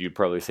subject, you'd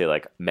probably say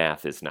like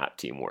math is not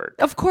teamwork.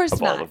 Of course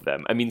not. All of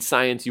them. I mean,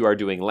 science, you are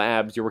doing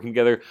labs, you're working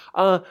together.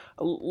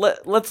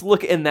 Let's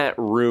look in that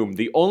room.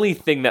 The only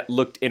thing that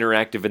looked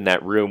interactive in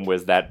that room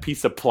was that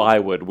piece of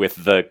plywood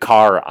with the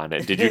car on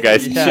it. Did you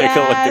guys take a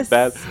look at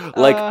that?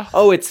 Like,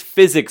 it's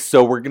physics,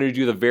 so we're gonna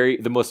do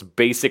the most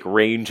basic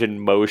range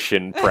and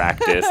motion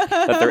practice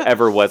that there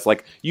ever was.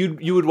 Like,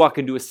 you would walk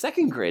into a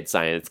second grade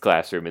science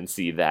classroom and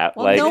see that.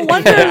 Well, no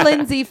wonder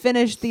Lindsay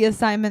finished the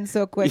assignment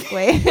so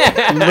quickly.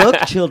 Look,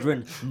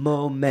 children,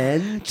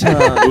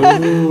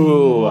 momentum.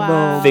 Ooh,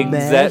 wow. Things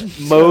that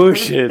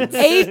motions.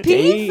 AP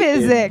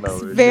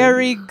physics,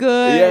 very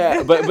good.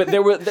 Yeah, but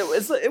there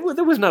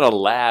was not a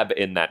lab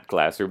in that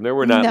classroom. There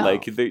were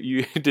not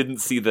you didn't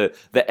see the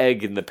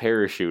egg in the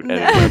parachute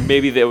anywhere.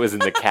 Maybe that was in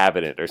the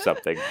cabinet or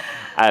something.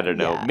 I don't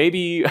know. Yeah.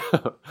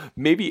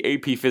 Maybe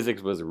AP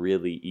physics was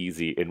really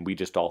easy and we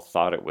just all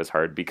thought it was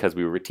hard because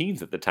we were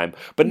teens at the time.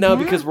 But now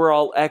because we're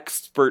all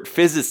expert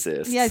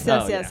physicists. Yes.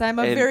 I'm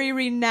a very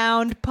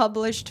renowned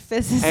published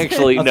physicist.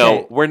 Actually,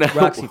 no, we're not.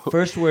 Roxy,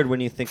 first word when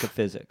you think of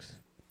physics.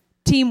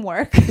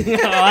 Teamwork.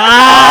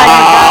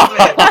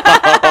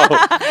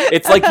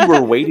 It's like you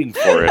were waiting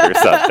for it or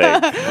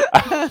something.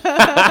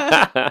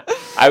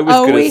 I was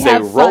going to say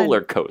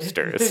roller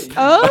coasters.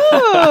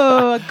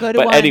 Oh, a good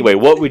one. But anyway,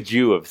 what would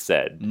you have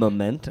said?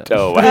 Momentum.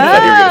 Oh, I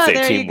thought you were going to say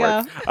there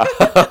teamwork.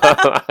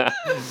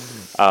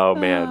 Oh,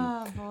 man.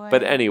 Oh, boy.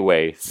 But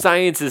anyway,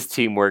 science is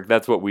teamwork.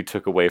 That's what we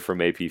took away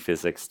from AP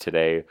Physics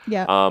today.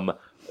 Yeah.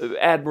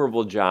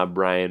 Admirable job,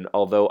 Brian.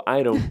 Although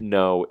I don't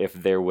know if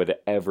there would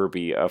ever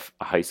be a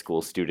high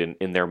school student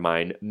in their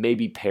mind,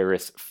 maybe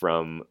Paris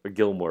from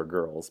Gilmore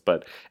Girls,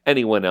 but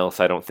anyone else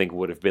I don't think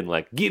would have been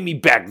like, give me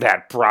back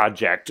that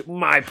project.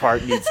 My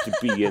part needs to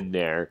be in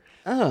there.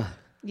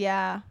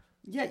 Yeah.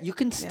 Yeah, you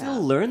can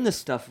still learn this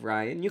stuff,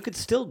 Ryan. You could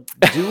still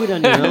do it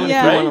on your own if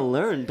Yeah. you want to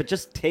learn, but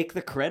just take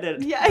the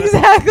credit. Yeah,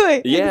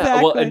 exactly. Yeah,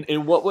 exactly. well,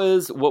 and what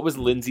was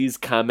Lindsay's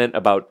comment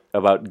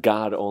about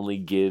God only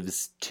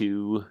gives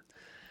to...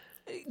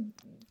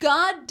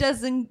 God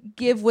doesn't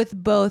give with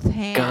both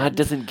hands. God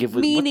doesn't give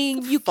with... Meaning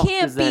what the you fuck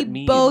can't does that be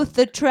mean? both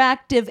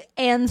attractive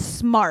and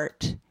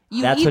smart.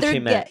 You That's either what she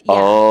meant. get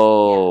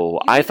Oh, You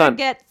I either thought...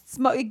 get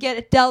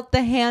dealt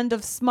the hand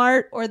of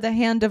smart or the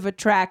hand of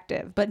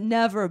attractive, but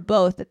never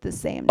both at the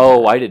same time.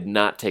 Oh, I did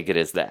not take it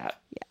as that.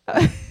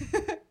 Yeah.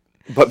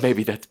 But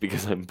maybe that's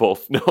because I'm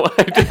both. No,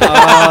 I didn't.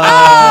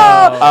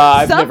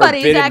 I've never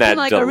Somebody's been in acting that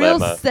like dilemma. a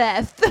real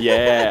Seth.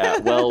 Yeah,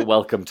 well,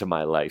 welcome to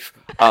my life.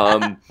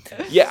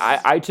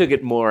 Yeah, I took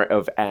it more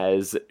of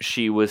as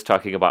she was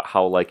talking about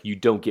how, like, you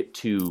don't get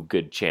two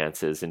good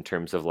chances in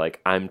terms of,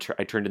 like, I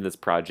turned in this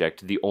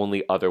project. The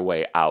only other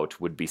way out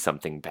would be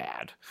something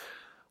bad.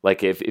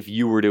 Like, if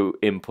you were to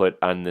input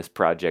on this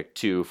project,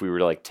 too, if we were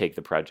to, like, take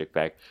the project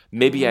back,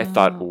 maybe I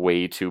thought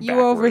way too You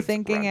were backwards.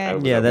 overthinking it. I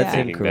was Yeah, that's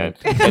overthinking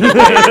incorrect. that. Anyway,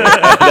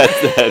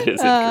 that is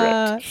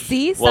incorrect.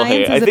 See, Well,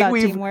 science hey, I is think about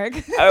we've- teamwork.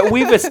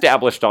 We've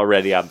established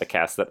already on the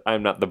cast that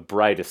I'm not the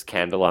brightest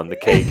candle on the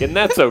cake, and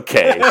that's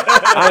okay.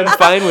 I'm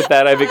fine with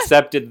that. I've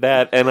accepted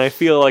that, and I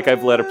feel like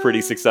I've led a pretty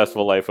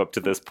successful life up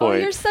to this Oh,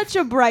 point. you're such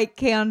a bright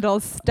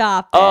candle.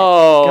 Stop it.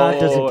 Oh, God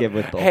doesn't give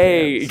with both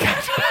hey.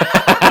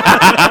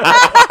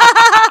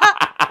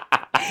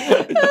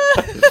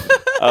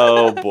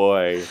 Oh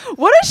boy.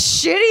 What a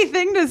shitty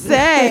thing to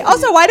say.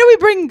 Also, why do we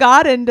bring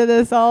God into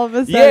this all of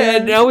a sudden? Yeah,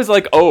 and I was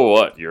like, oh,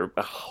 what? You're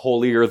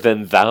holier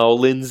than thou,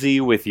 Lindsay,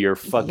 with your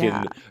fucking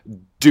Yeah.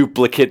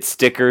 duplicate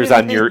stickers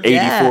on your 84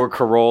 Yeah.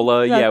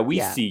 Corolla. That- Yeah, we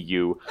yeah. see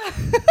you.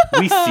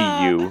 We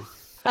see you.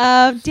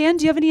 Dan,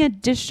 do you have any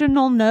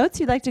additional notes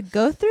you'd like to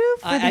go through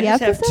for I the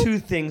just episode? have two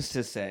things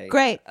to say.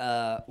 Great.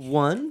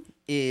 One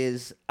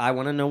is I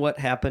want to know what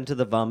happened to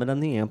the vomit on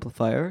the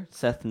amplifier.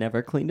 Seth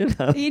never cleaned it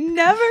up. You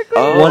never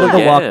cleaned One it of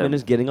the up. Walkmen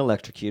is getting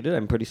electrocuted.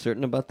 I'm pretty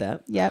certain about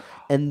that. Yep.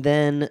 And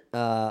then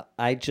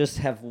I just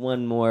have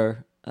one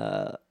more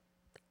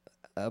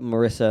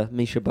Marissa,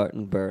 Misha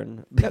Barton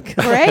burn.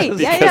 Great.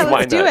 Yeah, Because why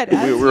let's do not?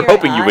 it. We were Let's hear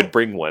hoping it. you would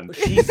bring one.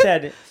 She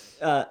said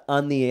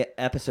on the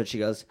episode, she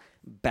goes,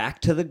 back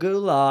to the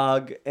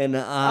gulag, and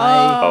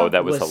I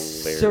that was was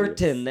hilarious.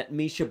 certain that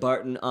Misha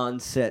Barton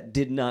on set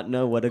did not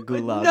know what a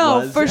gulag No,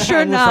 was. for sure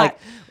and was not.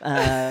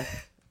 like,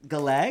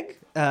 Galag?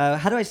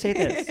 How do I say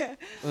this?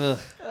 Ugh.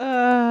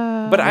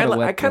 But What a I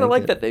wet kind of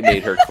like blanket. that they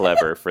made her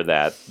clever for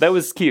that. That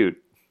was cute.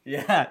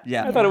 Yeah.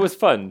 I thought it was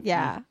fun.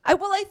 Yeah. I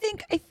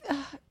think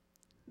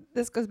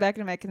this goes back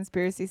to my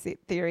conspiracy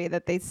theory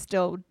that they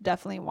still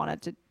definitely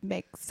wanted to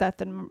make Seth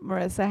and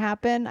Marissa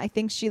happen. I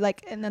think she,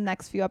 like, in the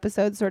next few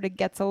episodes sort of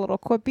gets a little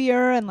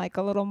quippier and, like,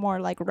 a little more,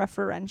 like,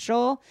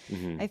 referential.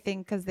 I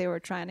think because they were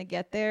trying to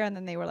get there, and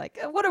then they were like,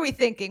 what are we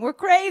thinking? We're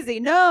crazy.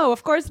 No,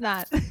 of course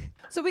not.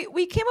 So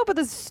we came up with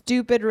a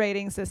stupid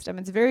rating system.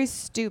 It's very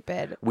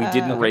stupid. We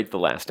didn't rate the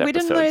last episode. We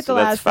didn't rate so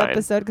the that's last fine.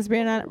 episode because we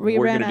ran out We're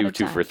of gonna do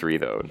 2 time. for 3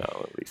 though.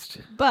 No, at least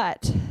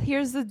But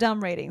here's the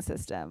dumb rating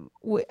system.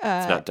 it's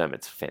not dumb.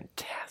 It's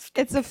fantastic.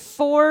 It's a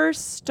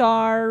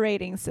 4-star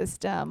rating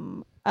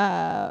system.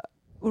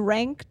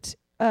 Ranked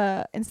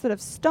instead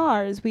of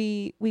stars,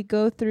 we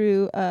go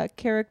through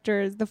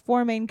characters, the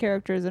 4 main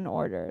characters in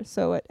order.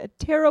 So a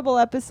terrible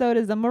episode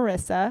is a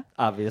Marissa,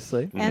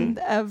 Obviously. and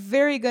a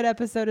very good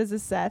episode is a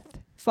Seth,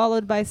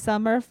 followed by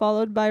Summer,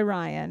 followed by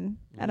Ryan,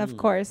 and of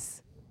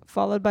course,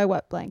 followed by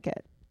Wet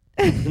Blanket.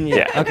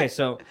 Yeah. Okay,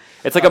 so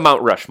It's like a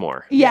Mount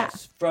Rushmore. Yeah.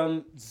 yes,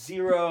 from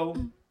 0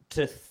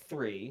 to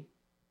 3.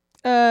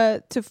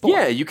 To 4.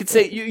 Yeah, you could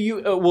say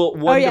well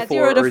 1 to 4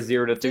 0 to or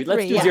 0 to 3. to Let's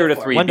 3, do yeah. 0 to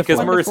 3 1 to because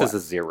 4. Marissa's a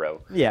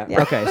 0. Yeah.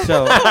 Okay,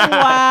 so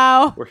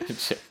Wow.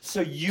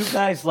 so you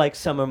guys like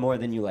Summer more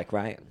than you like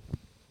Ryan.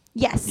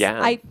 Yes.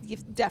 Yeah.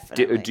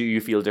 Definitely. Do you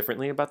feel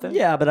differently about that?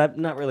 Yeah, but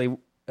I'm not really.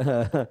 I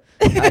don't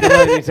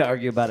really need to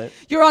argue about it.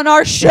 You're on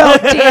our show,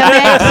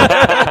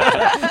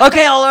 damn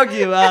Okay, I'll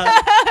argue.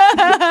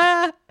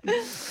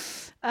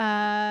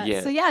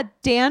 it. So yeah,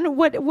 Dan,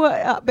 what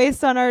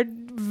based on our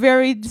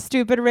very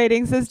stupid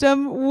rating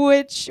system,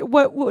 what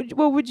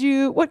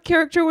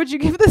character would you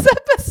give this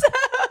episode?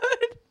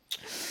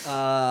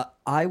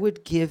 I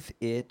would give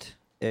it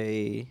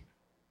a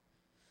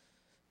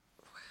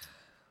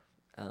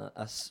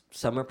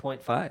Summer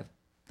 0.5.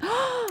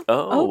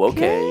 Oh,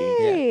 okay.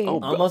 Okay. Yeah. Oh,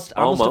 Almost a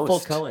full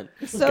Cohen.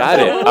 So, Got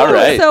it. All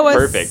right. So a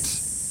Perfect.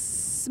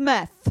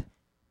 Smith.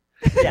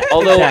 Yeah,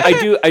 Although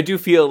exactly. I do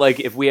feel like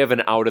if we have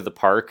an out of the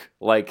park,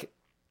 like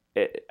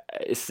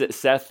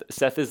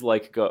Seth is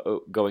like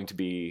going to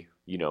be,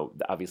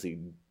 obviously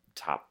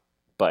top,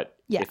 but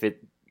Yeah.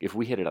 if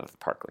we hit it out of the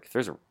park, like if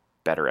there's a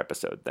better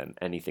episode than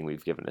anything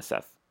we've given to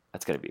Seth,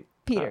 that's going to be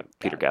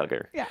Peter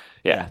Gallagher. Yeah.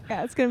 Yeah.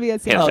 Yeah, it's gonna be a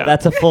scene. Hands Oh, down.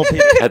 that's a full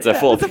Peter. That's a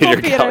full That's a Peter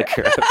full Peter.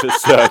 Gallagher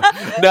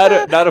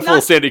episode. Not a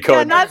full Sandy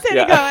Cohen. Yeah, not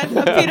Sandy Cohen.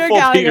 A Peter Full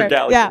Gallagher. Peter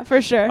Gallagher. Yeah,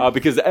 for sure.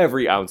 Because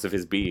every ounce of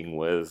his being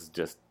was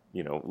just,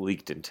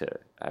 leaked into,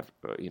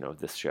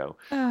 this show.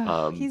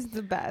 He's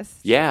the best.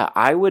 Yeah,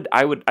 I would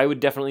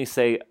definitely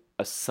say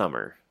a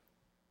summer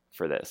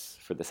for this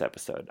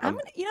episode.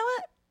 You know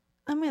what?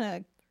 I'm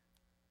gonna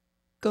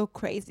go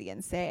crazy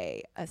and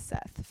say a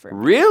Seth for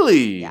me.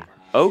 Really? Yeah.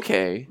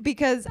 Okay.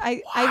 Because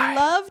I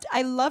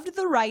loved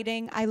the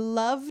writing. I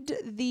loved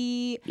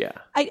the Yeah.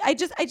 I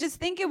just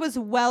think it was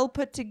well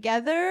put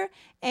together,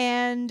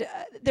 and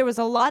there was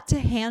a lot to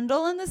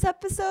handle in this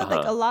episode.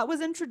 Like a lot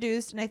was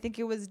introduced, and I think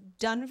it was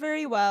done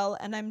very well.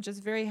 And I'm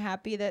just very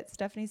happy that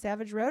Stephanie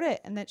Savage wrote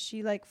it and that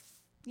she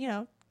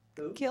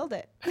killed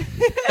it.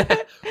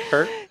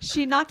 Her?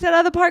 She knocked it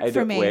out of the park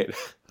for me. Wait.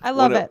 I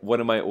love it. One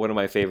of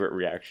my favorite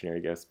reactionary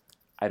gifts.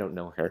 I don't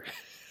know her.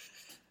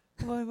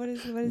 What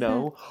is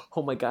No.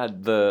 Oh my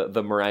God,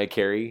 the Mariah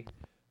Carey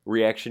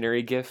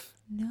reactionary gif.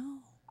 that? No.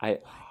 I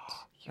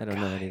don't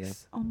know anything.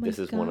 Oh my This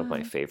is one of my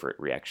God. favorite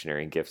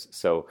reactionary gifs.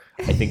 So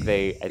I think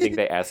they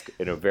ask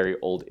in a very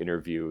old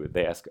interview,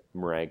 they ask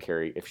Mariah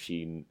Carey if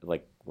she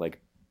like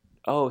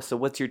oh, so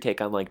what's your take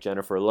on like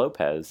Jennifer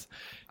Lopez?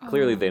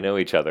 Clearly they know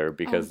each other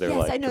because they're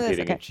yes, I like know this,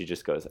 competing, okay. and she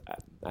just goes,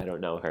 I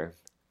don't know her.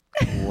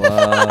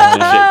 Whoa.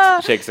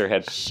 Just shakes her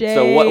head. Shade.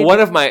 So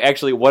one of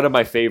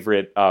my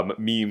favorite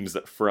memes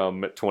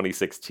from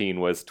 2016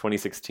 was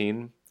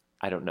 2016.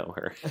 I don't know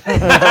her.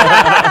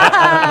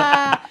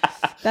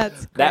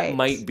 That's great. That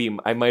might be.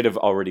 I might have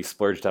already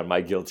splurged on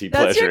my guilty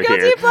That's pleasure your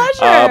guilty here.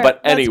 pleasure.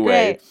 But That's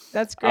anyway, great.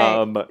 That's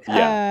great.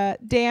 yeah.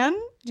 Dan,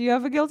 do you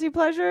have a guilty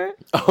pleasure?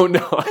 Oh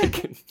no, I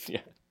can. Yeah.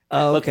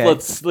 Oh, okay.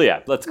 Let's go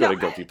No, to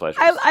guilty pleasure.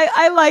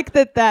 I like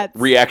that. That's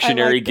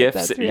Reactionary I like that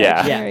gifts? that's Yeah.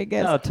 reactionary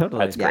gifts. Oh, totally.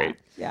 That's great.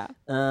 Yeah.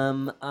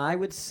 I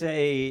would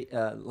say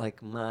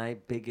like my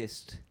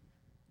biggest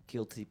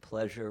guilty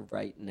pleasure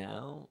right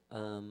now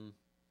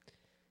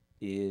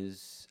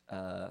is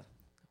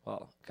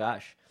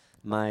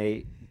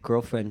my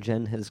girlfriend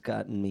Jen has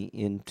gotten me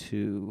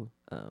into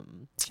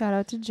Shout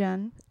out to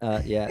Jen.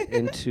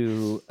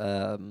 into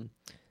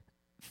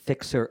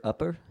Fixer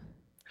Upper.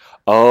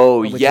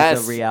 Oh which yes,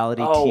 is a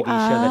reality TV show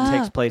that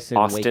takes place in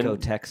Austin, Waco,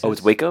 Texas. Oh,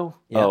 it's Waco.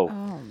 Yeah. Oh,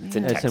 man. it's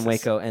in It's Texas. in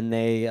Waco, and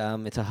they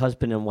it's a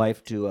husband and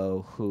wife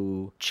duo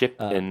who Chip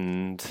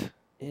and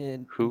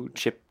who?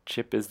 Chip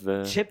is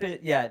the Chip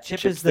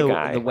Chip's is the the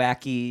guy.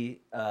 wacky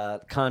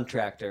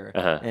contractor,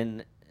 Uh-huh.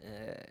 and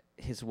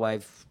his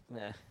wife,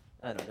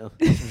 I don't know,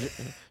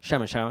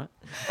 Shama,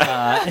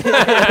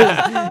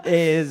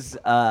 is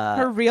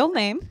Her real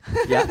name.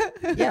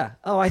 yeah.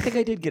 Oh, I think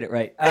I did get it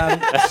right.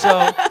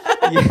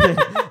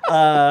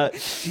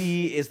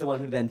 She is the one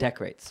who then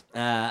decorates,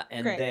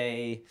 and Great.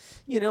 they,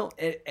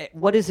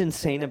 what is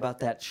insane about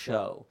that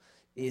show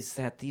is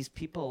that these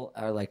people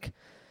are like,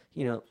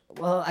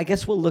 well, I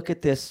guess we'll look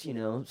at this,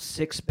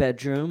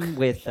 6-bedroom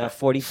with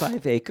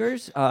 45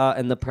 acres,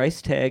 and the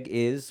price tag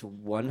is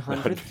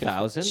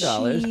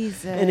 $100,000.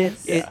 Jesus. And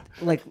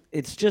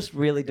it's just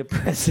really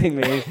depressing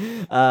me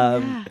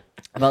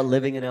about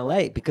living in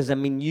LA because I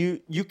mean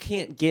you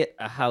can't get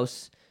a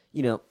house,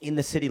 in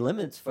the city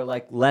limits for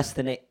like less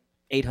than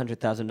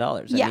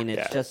 $800,000. Yeah. I mean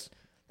it's just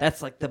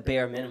that's like the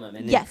bare minimum.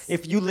 And Yes.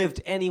 if you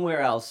lived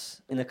anywhere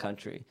else in the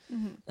country,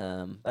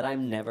 but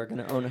I'm never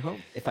gonna own a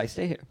home if I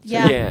stay here. So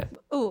Yeah.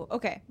 Ooh,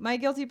 okay. My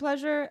guilty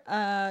pleasure.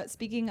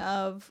 Speaking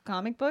of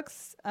comic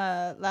books,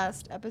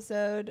 last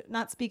episode.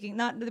 Not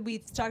that we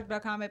talked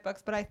about comic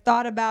books, but I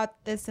thought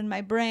about this in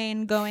my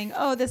brain, going,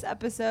 "Oh, this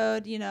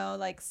episode,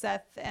 like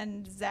Seth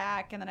and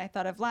Zach," and then I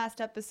thought of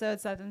last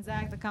episode, Seth and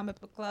Zach, the comic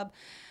book club.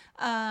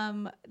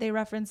 They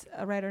reference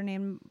a writer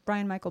named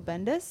Brian Michael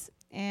Bendis.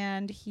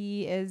 And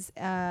he is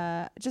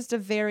just a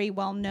very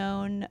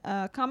well-known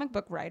comic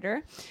book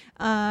writer.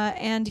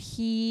 And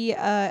he,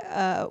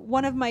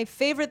 one of my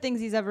favorite things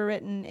he's ever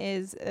written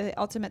is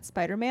Ultimate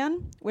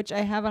Spider-Man, which I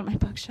have on my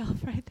bookshelf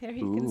right there.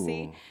 You can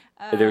see.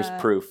 There's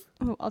proof.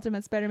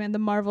 Ultimate Spider-Man, the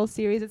Marvel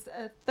series. It's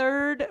a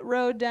third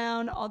row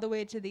down all the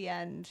way to the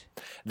end.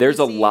 There's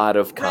a see lot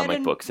of red comic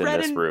and- books in red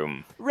this and-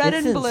 room. Red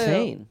it's and blue.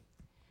 insane.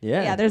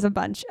 Yeah, there's a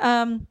bunch.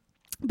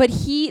 But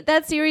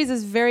that series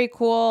is very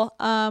cool.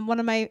 One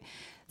of my,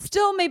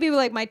 still maybe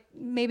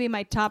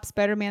my top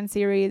Spider-Man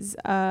series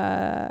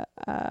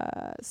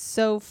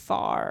so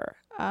far.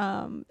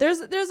 There's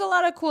a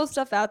lot of cool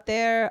stuff out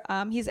there.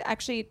 He's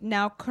actually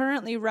now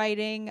currently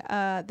writing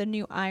the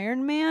new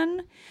Iron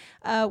Man,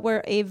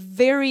 where a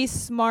very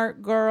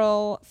smart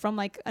girl from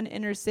like an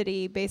inner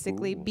city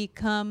basically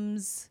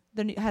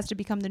has to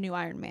become the new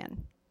Iron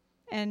Man,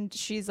 and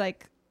she's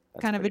like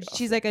kind of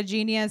she's like a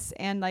genius,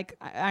 and like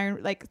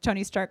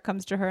Tony Stark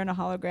comes to her in a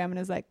hologram and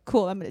is like,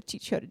 cool, I'm gonna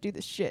teach you how to do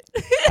this shit.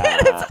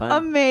 It's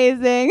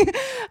amazing.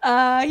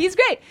 He's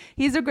great.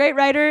 He's a great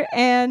writer,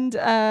 and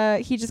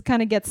he just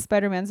kind of gets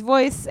Spider-Man's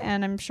voice,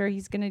 and I'm sure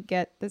he's gonna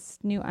get this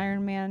new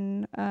Iron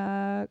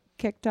Man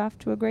kicked off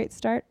to a great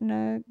start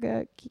and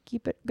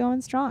keep it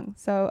going strong.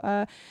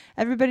 So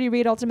everybody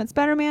read Ultimate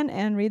Spider-Man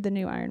and read the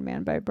new Iron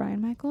Man by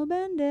Brian Michael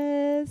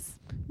Bendis.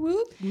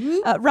 Whoop,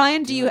 whoop.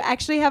 Ryan, do you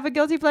actually have a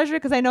guilty pleasure?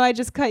 Because I know I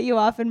just cut you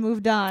off and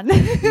moved on.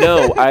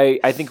 No,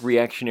 I think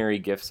reactionary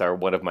gifs are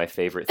one of my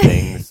favorite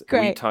things.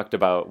 Great.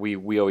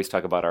 We always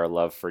talk about our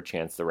love for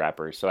Chance the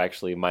Rapper. So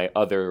actually my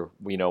other,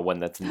 one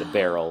that's in the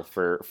barrel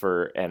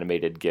for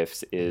animated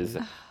gifs is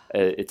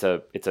it's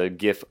a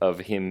gif of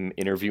him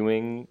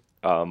interviewing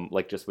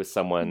like just with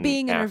someone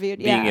being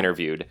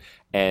interviewed,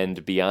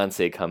 and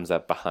Beyonce comes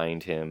up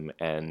behind him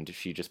and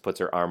she just puts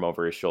her arm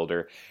over his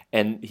shoulder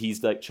and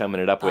he's like chumming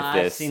it up with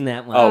this. I've seen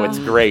that one. Oh, it's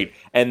great.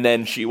 And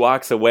then she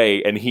walks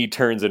away and he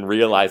turns and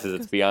realizes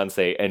it's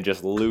Beyonce and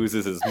just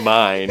loses his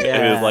mind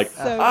and is like,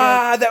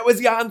 that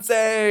was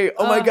Beyonce.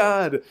 Oh my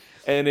God.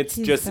 And it's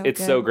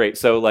so great.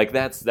 So like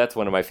that's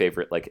one of my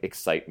favorite like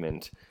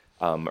excitement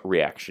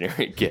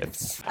reactionary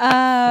gifts.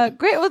 Great.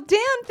 Well, Dan,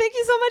 thank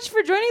you so much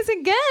for joining us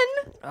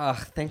again.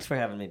 Thanks for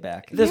having me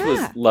back. This was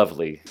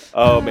lovely.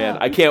 Oh man,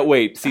 I can't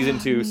wait. Season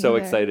 2, so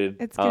excited.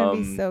 It's gonna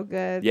be so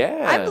good.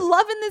 Yeah, I'm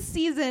loving this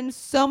season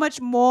so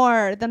much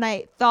more than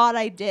I thought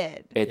I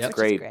did. It's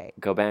great.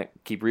 Go back,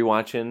 keep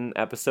rewatching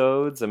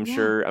episodes. I'm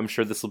sure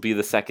this will be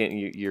the second.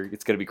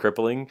 It's gonna be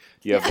crippling.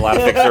 You have a lot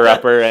of Fixer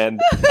Upper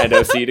and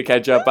OC to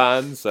catch up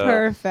on. So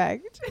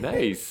perfect.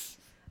 Nice.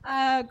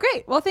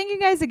 Great. Well, thank you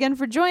guys again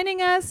for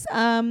joining us.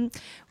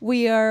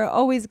 We are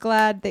always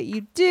glad that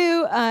you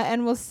do.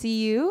 And we'll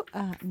see you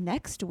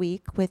next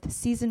week with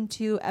Season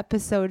 2,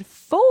 Episode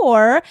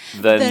 4.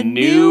 The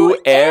New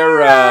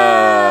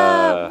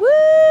Era.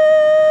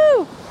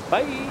 Woo!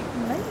 Bye.